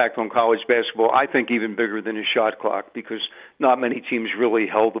impact on college basketball, I think even bigger than the shot clock, because not many teams really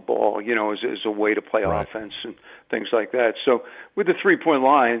held the ball, as a way to play offense and things like that. So with the three-point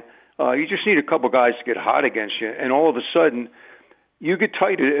line, you just need a couple guys to get hot against you, and all of a sudden you get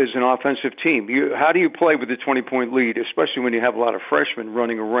tight as an offensive team. How do you play with a 20-point lead, especially when you have a lot of freshmen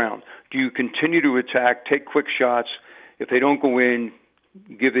running around? Do you continue to attack, take quick shots? If they don't go in,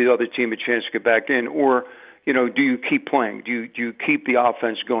 give the other team a chance to get back in, or do you keep playing? Do you keep the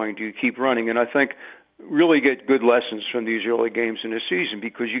offense going? Do you keep running? And I think really get good lessons from these early games in the season,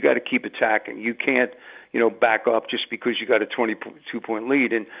 because you got to keep attacking. You can't, back up just because you got a 22-point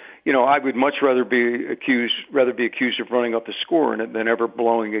lead. And, I would much rather be accused of running up the score than ever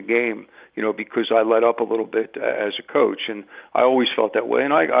blowing a game, because I let up a little bit as a coach. And I always felt that way.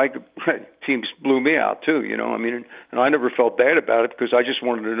 And I teams blew me out too, and I never felt bad about it, because I just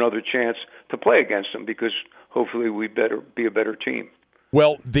wanted another chance to play against them, because hopefully we'd be a better team.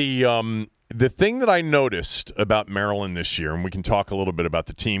 Well, the thing that I noticed about Maryland this year, and we can talk a little bit about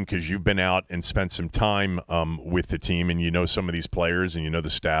the team because you've been out and spent some time with the team, and you know some of these players and you know the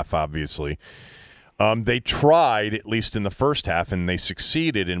staff, obviously. They tried, at least in the first half, and they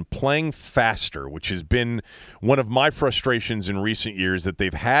succeeded in playing faster, which has been one of my frustrations in recent years, that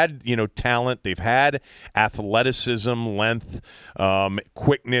they've had, talent, they've had athleticism, length,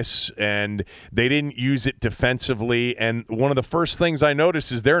 quickness, and they didn't use it defensively. And one of the first things I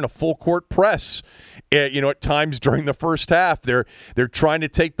noticed is they're in a full court press. At times during the first half, they're trying to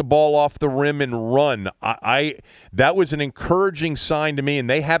take the ball off the rim and run. That was an encouraging sign to me, and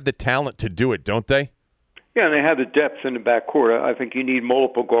they have the talent to do it, don't they? Yeah, and they have the depth in the backcourt. I think you need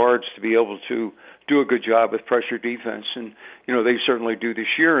multiple guards to be able to do a good job with pressure defense, and they certainly do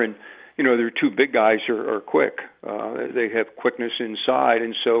this year. And their two big guys are quick. They have quickness inside,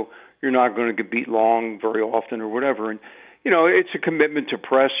 and so you're not going to get beat long very often or whatever. And it's a commitment to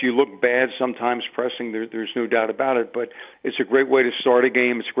press. You look bad sometimes pressing. There's no doubt about it. But it's a great way to start a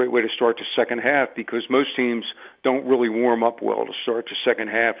game. It's a great way to start the second half, because most teams don't really warm up well to start the second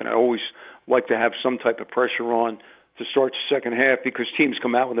half. And I always like to have some type of pressure on to start the second half, because teams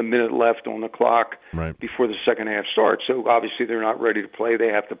come out with a minute left on the clock before the second half starts. So obviously they're not ready to play. They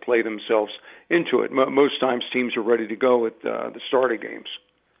have to play themselves into it. Most times teams are ready to go at the start of games.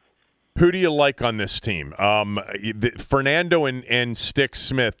 Who do you like on this team? Fernando and Stick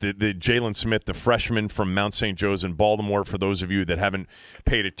Smith, the Jalen Smith, the freshman from Mount St. Joe's in Baltimore. For those of you that haven't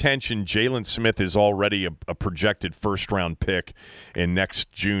paid attention, Jalen Smith is already a projected first-round pick in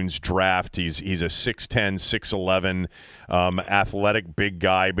next June's draft. He's a 6'10", 6'11", athletic big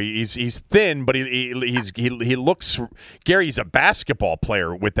guy, but he's thin, but he looks, Gary, he's a basketball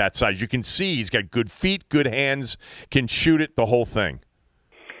player with that size. You can see he's got good feet, good hands, can shoot it, the whole thing.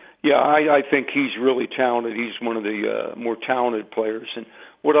 Yeah, I think he's really talented. He's one of the more talented players. And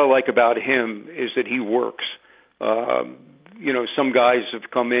what I like about him is that he works. Some guys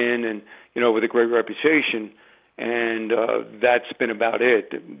have come in and, with a great reputation, and that's been about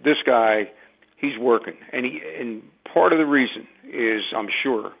it. This guy, he's working. And part of the reason is, I'm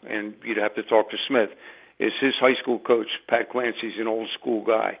sure, and you'd have to talk to Smith, is his high school coach, Pat Clancy's an old school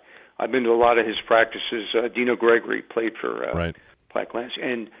guy. I've been to a lot of his practices. Dino Gregory played for Pat Clancy.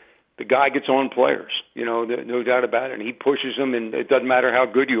 And the guy gets on players, no doubt about it. And he pushes them, and it doesn't matter how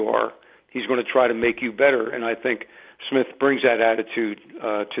good you are. He's going to try to make you better. And I think Smith brings that attitude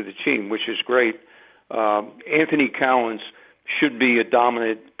to the team, which is great. Anthony Cowens should be a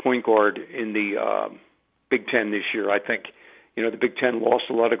dominant point guard in the Big Ten this year. I think, the Big Ten lost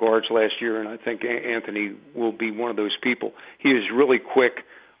a lot of guards last year, and I think Anthony will be one of those people. He is really quick.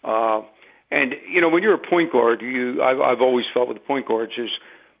 And, when you're a point guard, I've always felt with point guards is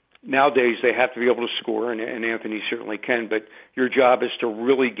nowadays they have to be able to score, and Anthony certainly can, but your job is to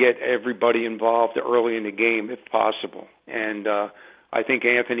really get everybody involved early in the game if possible. And I think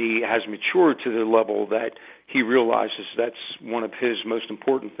Anthony has matured to the level that he realizes that's one of his most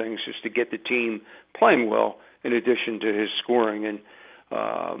important things, is to get the team playing well in addition to his scoring. And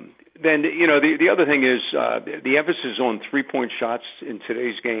then, the other thing is the emphasis on three-point shots in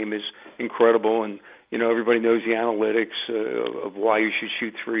today's game is incredible. And, everybody knows the analytics of why you should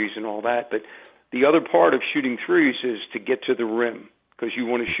shoot threes and all that. But the other part of shooting threes is to get to the rim, because you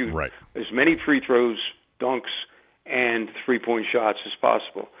want to shoot as many free throws, dunks, and three-point shots as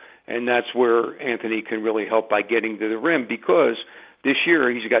possible. And that's where Anthony can really help by getting to the rim, because this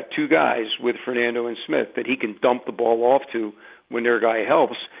year he's got two guys with Fernando and Smith that he can dump the ball off to when their guy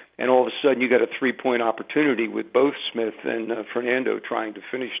helps, and all of a sudden you got a three-point opportunity with both Smith and Fernando trying to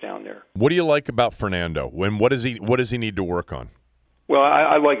finish down there. What do you like about Fernando? What does he need to work on? Well,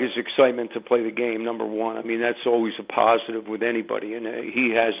 I like his excitement to play the game, number one. I mean, that's always a positive with anybody, and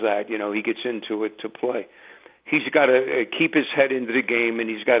he has that. He gets into it to play. He's got to keep his head into the game, and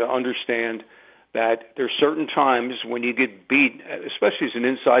he's got to understand that there's certain times when you get beat, especially as an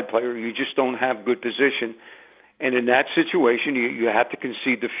inside player, you just don't have good position. And in that situation, you have to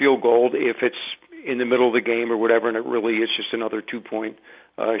concede the field goal if it's in the middle of the game or whatever, and it really is just another two-point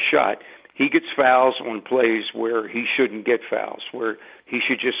shot. He gets fouls on plays where he shouldn't get fouls, where he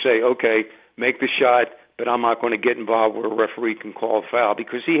should just say, okay, make the shot, but I'm not going to get involved where a referee can call a foul,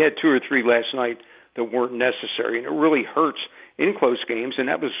 because he had two or three last night that weren't necessary, and it really hurts in close games, and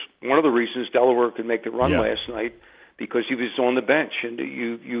that was one of the reasons Delaware could make the run last night, because he was on the bench. And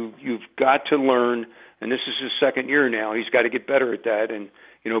you've got to learn, and this is his second year now, he's got to get better at that and,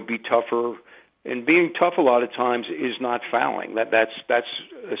 be tougher. And being tough a lot of times is not fouling. That's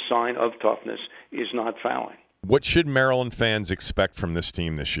a sign of toughness, is not fouling. What should Maryland fans expect from this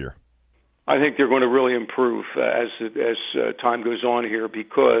team this year? I think they're going to really improve as time goes on here,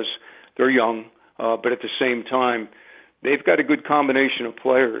 because they're young, but at the same time, they've got a good combination of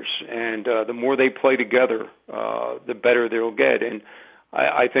players, and the more they play together, the better they'll get. And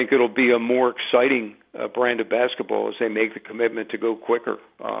I think it'll be a more exciting brand of basketball as they make the commitment to go quicker.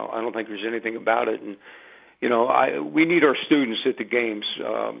 I don't think there's anything about it. And, we need our students at the games.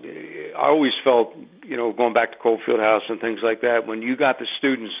 I always felt, going back to Coldfield House and things like that, when you got the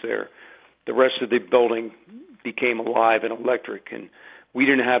students there, the rest of the building became alive and electric. And we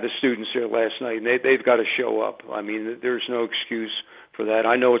didn't have the students there last night, and they've got to show up. I mean, there's no excuse for that.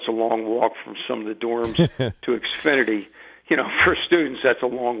 I know it's a long walk from some of the dorms to Xfinity. For students, that's a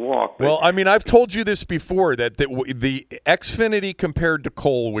long walk. Well, I mean, I've told you this before, that the Xfinity compared to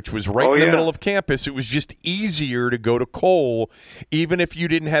Cole, which was right in the middle of campus, it was just easier to go to Cole, even if you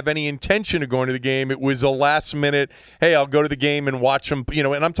didn't have any intention of going to the game. It was a last minute, hey, I'll go to the game and watch them,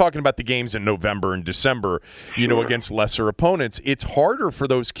 and I'm talking about the games in November and December, against lesser opponents. It's harder for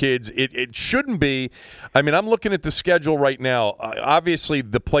those kids. It shouldn't be. I mean, I'm looking at the schedule right now. Obviously,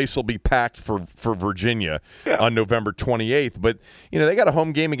 the place will be packed for Virginia on November 28th. But, they got a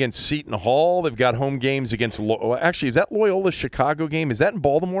home game against Seton Hall. They've got home games against actually, is that Loyola's Chicago game? Is that in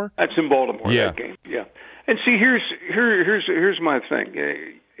Baltimore? That's in Baltimore, that game, yeah. And see, here's my thing.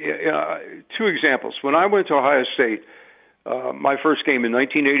 Two examples. When I went to Ohio State, my first game in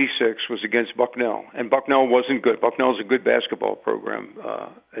 1986 was against Bucknell, and Bucknell wasn't good. Bucknell's a good basketball program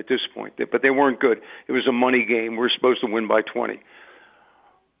at this point, but they weren't good. It was a money game. We were supposed to win by 20.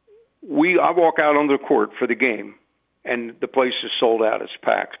 I walk out on the court for the game, and the place is sold out. It's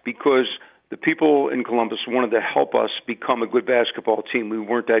packed, because the people in Columbus wanted to help us become a good basketball team. We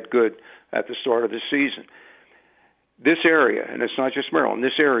weren't that good at the start of the season. This area, and it's not just Maryland,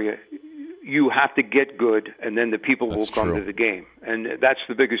 this area, you have to get good, and then the people will come to the game. And that's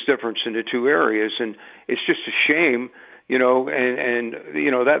the biggest difference in the two areas. And it's just a shame,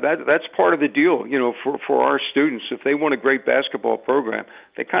 that's part of the deal, for our students. If they want a great basketball program,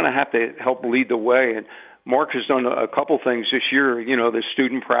 they kind of have to help lead the way. And Mark has done a couple things this year, the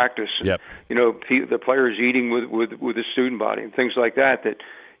student practice, and, the players eating with the student body and things like that,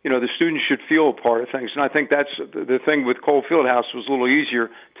 the students should feel a part of things. And I think that's the thing with Cole Fieldhouse was a little easier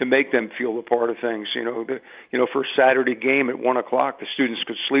to make them feel a part of things. For a Saturday game at 1:00, the students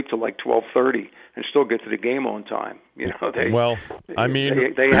could sleep till like 12:30 and still get to the game on time. They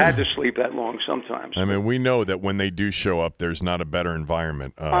had to sleep that long sometimes. I mean, we know that when they do show up, there's not a better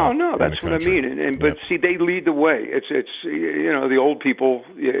environment. That's what I mean. But see, they lead the way. It's the old people.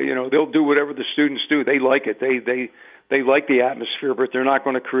 They'll do whatever the students do. They like it. They like the atmosphere, but they're not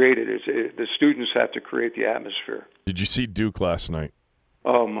going to create it. The students have to create the atmosphere. Did you see Duke last night?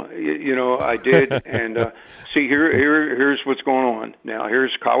 I did. And see, here's what's going on now.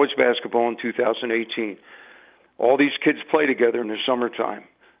 Here's college basketball in 2018. All these kids play together in the summertime.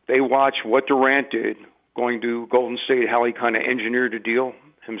 They watch what Durant did going to Golden State, how he kind of engineered a deal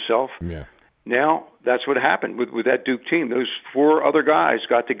himself. Yeah. Now, that's what happened with that Duke team. Those 4 other guys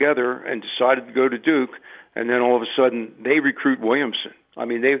got together and decided to go to Duke, and then all of a sudden they recruit Williamson. I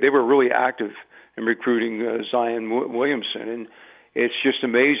mean, they were really active in recruiting Zion Williamson, and it's just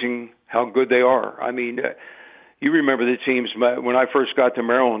amazing how good they are. I mean, you remember the teams. When I first got to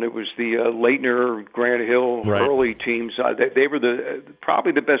Maryland, it was the Leitner, Grant Hill, Hurley teams. They were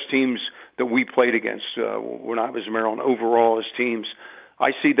probably the best teams that we played against when I was in Maryland overall as teams.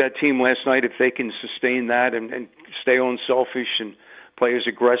 I see that team last night, if they can sustain that and stay unselfish and play as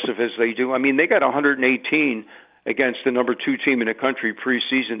aggressive as they do. I mean, they got 118 against the number 2 team in the country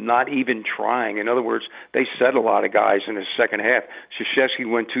preseason, not even trying. In other words, they set a lot of guys in the second half. Krzyzewski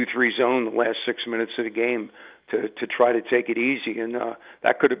went 2-3 zone the last 6 minutes of the game to try to take it easy, and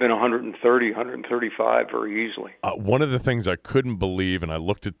that could have been 130, 135 very easily. One of the things I couldn't believe, and I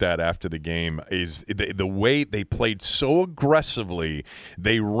looked at that after the game, is the way they played so aggressively.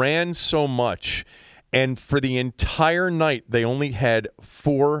 They ran so much, and for the entire night, they only had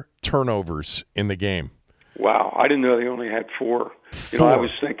 4 turnovers in the game. Wow, I didn't know they only had 4. I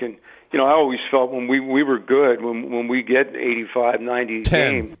was thinking, I always felt when we were good, when we get 85, 90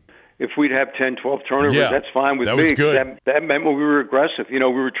 game, if we'd have 10, 12 turnovers, that's fine with me. Was good. That meant we were aggressive. We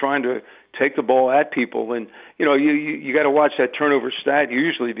were trying to take the ball at people. And, you got to watch that turnover stat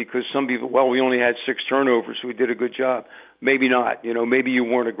usually because some people, we only had 6 turnovers, so we did a good job. Maybe not. Maybe you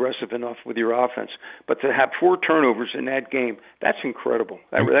weren't aggressive enough with your offense. But to have 4 turnovers in that game, that's incredible.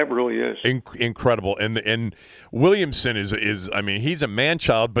 That really is. Incredible. And Williamson is I mean, he's a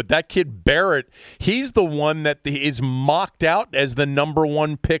man-child, but that kid Barrett, he's the one that is mocked out as the number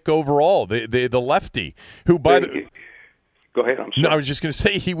 1 pick overall, the lefty, who Go ahead. I'm sorry. No, I was just going to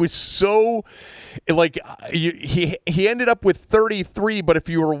say he was so he ended up with 33, but if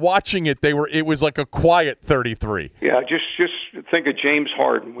you were watching it, it was like a quiet 33. Yeah, just think of James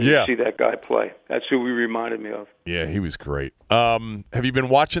Harden when you see that guy play. That's who he reminded me of. Yeah, he was great. Have you been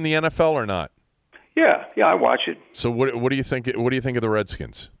watching the NFL or not? Yeah, I watch it. So what do you think? What do you think of the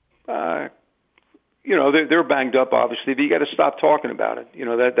Redskins? They're banged up, obviously, but you got to stop talking about it.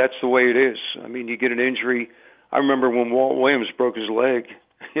 That's the way it is. I mean, you get an injury. I remember when Walt Williams broke his leg,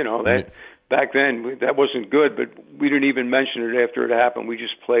 back then that wasn't good, but we didn't even mention it after it happened. We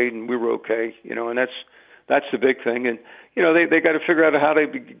just played and we were okay, and that's the big thing. And, they got to figure out how to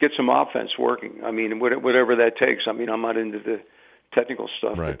get some offense working. I mean, whatever that takes. I mean, I'm not into the technical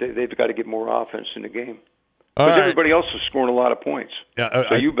stuff, but they've got to get more offense in the game. Because everybody else is scoring a lot of points.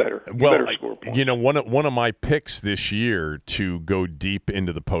 So you better score points. One of my picks this year to go deep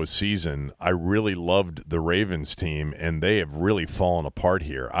into the postseason, I really loved the Ravens team, and they have really fallen apart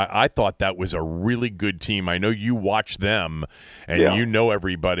here. I thought that was a really good team. I know you watch them, and you know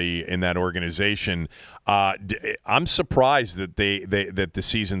everybody in that organization. I'm surprised that that the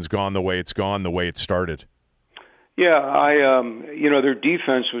season's gone the way it's gone, the way it started. Yeah, their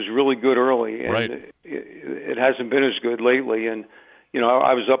defense was really good early, and it hasn't been as good lately. And,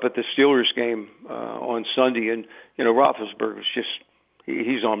 I was up at the Steelers game on Sunday, and, Roethlisberger was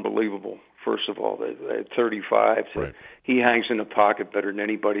he's unbelievable, first of all. At 35, he hangs in the pocket better than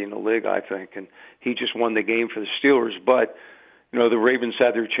anybody in the league, I think, and he just won the game for the Steelers. But, the Ravens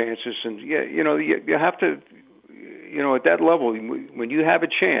had their chances, and, you have to, at that level, when you have a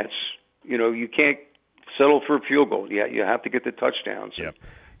chance, you can't settle for a field goal. Yeah, you have to get the touchdowns. Yep.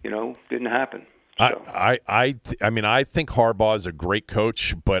 Didn't happen. So. I mean, I think Harbaugh is a great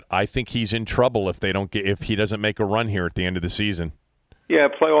coach, but I think he's in trouble if he doesn't make a run here at the end of the season. Yeah,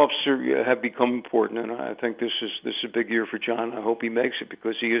 playoffs have become important, and I think this is a big year for John. I hope he makes it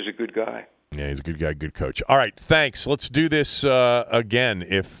because he is a good guy. Yeah, he's a good guy, good coach. All right, thanks. Let's do this again,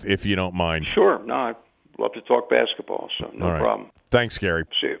 if you don't mind. Sure. No, I'd love to talk basketball, so no problem. Thanks, Gary.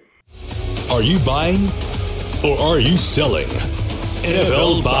 See you. Are you buying or are you selling?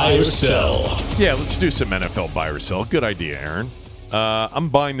 NFL buy or sell? Yeah, let's do some NFL buy or sell. Good idea, Aaron. I'm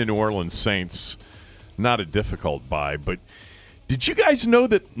buying the New Orleans Saints. Not a difficult buy, but did you guys know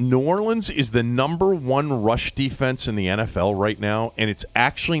that New Orleans is the number 1 rush defense in the NFL right now, and it's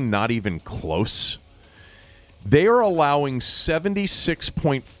actually not even close? They are allowing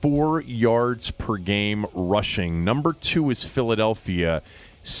 76.4 yards per game rushing. Number 2 is Philadelphia,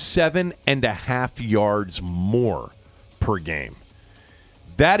 7.5 yards more per game.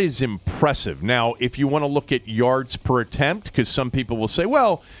 That is impressive. Now, if you want to look at yards per attempt, because some people will say,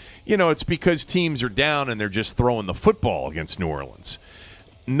 well, you know, it's because teams are down and they're just throwing the football against New Orleans.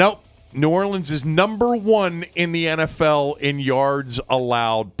 Nope. New Orleans is number 1 in the NFL in yards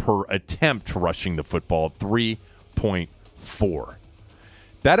allowed per attempt rushing the football, 3.4.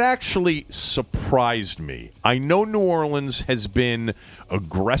 That actually surprised me. I know New Orleans has been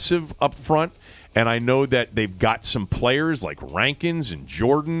aggressive up front, and I know that they've got some players like Rankins and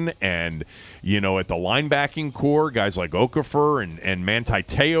Jordan and, you know, at the linebacking core, guys like Okafor and Manti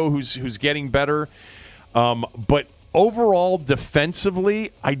Te'o who's getting better. But overall, defensively,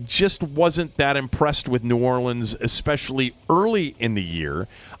 I just wasn't that impressed with New Orleans, especially early in the year.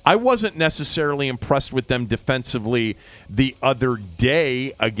 I wasn't necessarily impressed with them defensively the other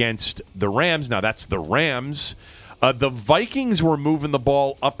day against the Rams. Now, that's the Rams. The Vikings were moving the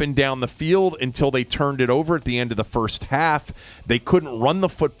ball up and down the field until they turned it over at the end of the first half. They couldn't run the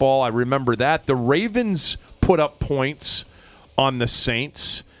football. I remember that. The Ravens put up points on the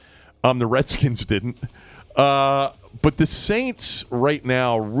Saints. The Redskins didn't. But the Saints right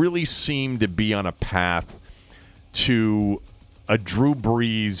now really seem to be on a path to a Drew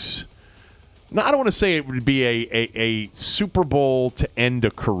Brees. Now, I don't want to say it would be a Super Bowl to end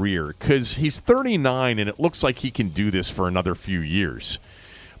a career because he's 39 and it looks like he can do this for another few years.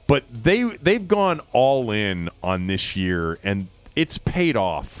 But they've gone all in on this year, and it's paid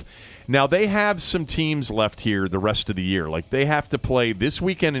off. Now, they have some teams left here the rest of the year. Like, they have to play this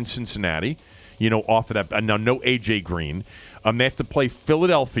weekend in Cincinnati. You know, off of that. Now, no A.J. Green. They have to play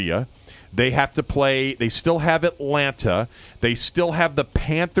Philadelphia. They have to play. They still have Atlanta. They still have the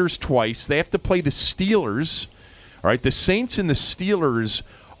Panthers twice. They have to play the Steelers. All right, the Saints and the Steelers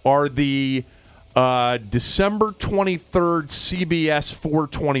are the December 23rd CBS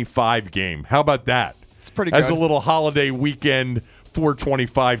 425 game. How about that? It's pretty good. As a little holiday weekend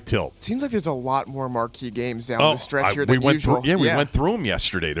 425 tilt. Seems like there's a lot more marquee games down the stretch here than we usual. We went through them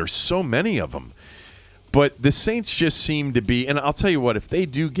yesterday. There's so many of them. But the Saints just seem to be, and I'll tell you what, if they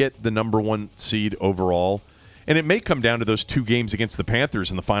do get the number 1 seed overall, and it may come down to those 2 games against the Panthers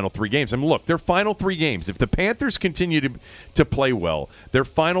in the final 3 games. I mean, look, their final 3 games, if the Panthers continue to play well, their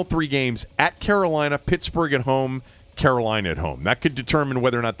final 3 games at Carolina, Pittsburgh at home, Carolina at home. That could determine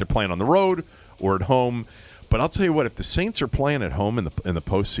whether or not they're playing on the road or at home. But I'll tell you what, if the Saints are playing at home in the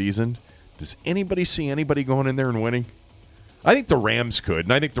postseason, does anybody see anybody going in there and winning? I think the Rams could,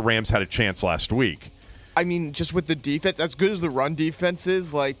 and I think the Rams had a chance last week. I mean, just with the defense, as good as the run defense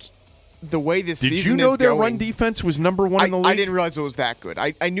is, like, the way this season is going. Did you know their going, run defense was number 1 in the league? I didn't realize it was that good.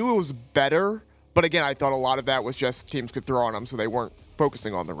 I knew it was better, but again, I thought a lot of that was just teams could throw on them, so they weren't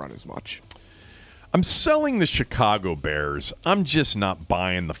focusing on the run as much. I'm selling the Chicago Bears. I'm just not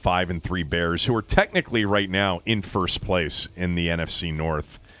buying the 5-3 Bears, who are technically right now in first place in the NFC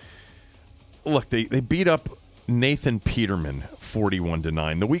North. Look, they beat up Nathan Peterman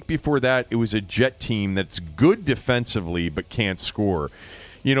 41-9. The week before that, it was a Jet team that's good defensively but can't score.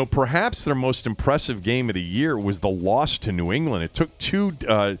 You know, perhaps their most impressive game of the year was the loss to New England. It took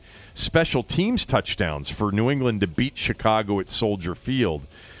 2 special teams touchdowns for New England to beat Chicago at Soldier Field.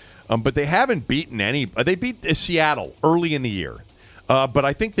 But they haven't beaten any. They beat Seattle early in the year. But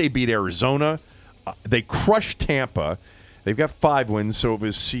I think they beat Arizona. They crushed Tampa. They've got 5 wins. So it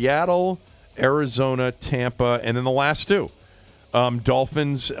was Seattle, Arizona, Tampa, and then the last 2.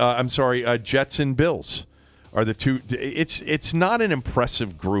 Jets and Bills are the 2. It's not an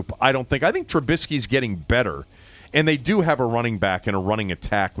impressive group, I don't think. I think Trubisky's getting better. And they do have a running back and a running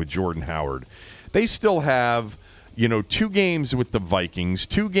attack with Jordan Howard. They still have, 2 games with the Vikings,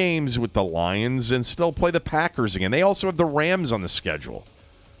 2 games with the Lions, and still play the Packers again. They also have the Rams on the schedule.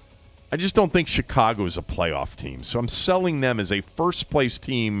 I just don't think Chicago's a playoff team. So I'm selling them as a first-place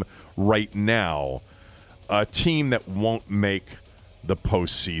team right now, a team that won't make the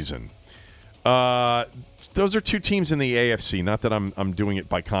postseason. Those are 2 teams in the AFC. Not that I'm doing it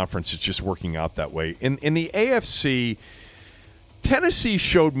by conference. It's just working out that way. In the AFC, Tennessee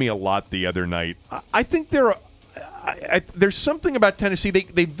showed me a lot the other night. I think there's something about Tennessee.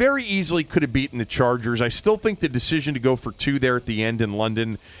 They very easily could have beaten the Chargers. I still think the decision to go for 2 there at the end in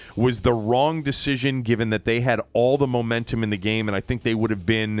London was the wrong decision, given that they had all the momentum in the game, and I think they would have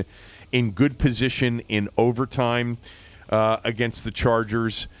been in good position in overtime. against the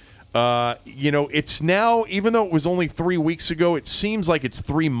Chargers. It's now, even though it was only 3 weeks ago, it seems like it's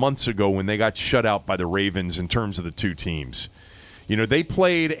 3 months ago when they got shut out by the Ravens in terms of the two teams. They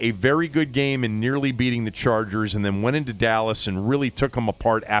played a very good game in nearly beating the Chargers and then went into Dallas and really took them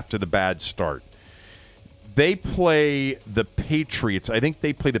apart after the bad start. They play the Patriots. I think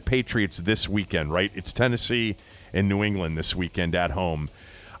they play the Patriots this weekend, right? It's Tennessee and New England this weekend at home.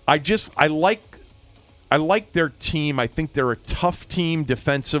 I like their team. I think they're a tough team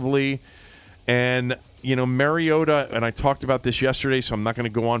defensively. And, Mariota, and I talked about this yesterday, so I'm not going to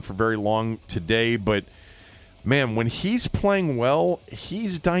go on for very long today, but, man, when he's playing well,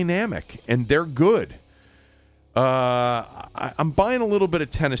 he's dynamic, and they're good. I'm buying a little bit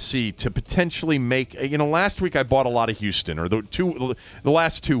of Tennessee to potentially make. Last week I bought a lot of Houston, or the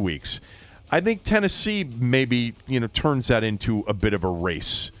last 2 weeks. I think Tennessee maybe turns that into a bit of a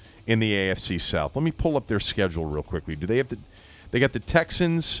race in the AFC South. Let me pull up their schedule real quickly. Do they have They got the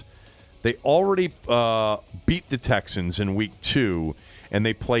Texans. They already beat the Texans in week 2, and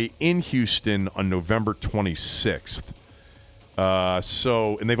they play in Houston on November 26th.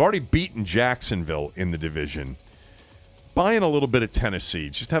 And they've already beaten Jacksonville in the division. Buying a little bit of Tennessee.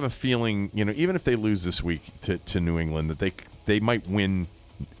 Just have a feeling, even if they lose this week to New England, that they might win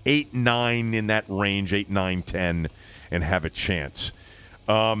 8-9 in that range, 8-9-10, and have a chance.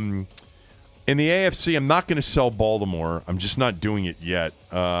 In the AFC, I'm not going to sell Baltimore. I'm just not doing it yet.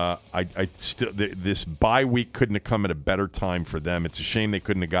 This bye week couldn't have come at a better time for them. It's a shame they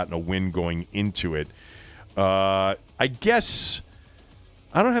couldn't have gotten a win going into it. I guess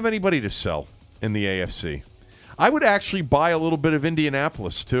I don't have anybody to sell in the AFC. I would actually buy a little bit of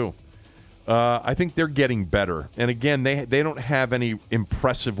Indianapolis, too. I think they're getting better. And again, they don't have any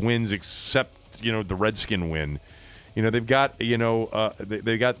impressive wins except, the Redskin win. They've got,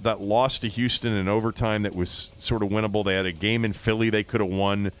 they got that loss to Houston in overtime that was sort of winnable. They had a game in Philly they could have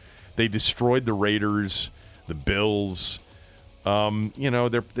won. They destroyed the Raiders, the Bills. I'm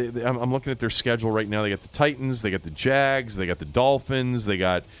looking at their schedule right now. They got the Titans, they got the Jags, they got the Dolphins, they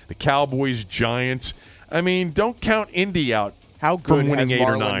got the Cowboys, Giants. I mean, don't count Indy out. How good from winning has 8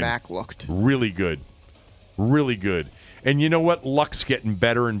 or Marlon 9. Mack looked? Really good. Really good. And you know what? Luck's getting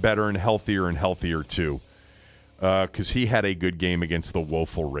better and better and healthier too. Because he had a good game against the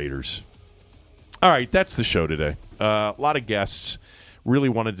woeful Raiders. All right, that's the show today. A lot of guests. Really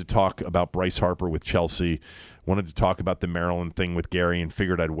wanted to talk about Bryce Harper with Chelsea. Wanted to talk about the Maryland thing with Gary and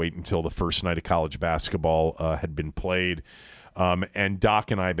figured I'd wait until the first night of college basketball had been played. And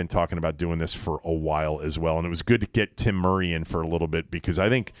Doc and I have been talking about doing this for a while as well. And it was good to get Tim Murray in for a little bit because I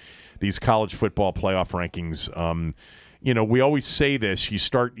think these college football playoff rankings, we always say this. You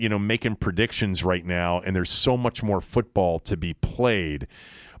start, making predictions right now, and there's so much more football to be played.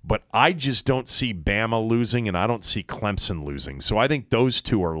 But I just don't see Bama losing, and I don't see Clemson losing. So I think those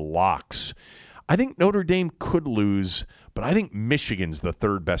two are locks. I think Notre Dame could lose, but I think Michigan's the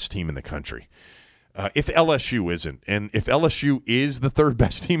third best team in the country. If LSU isn't, and if LSU is the third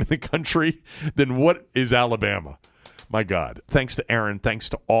best team in the country, then what is Alabama? My God. Thanks to Aaron. Thanks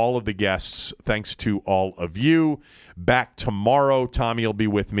to all of the guests. Thanks to all of you. Back tomorrow. Tommy will be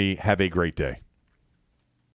with me. Have a great day.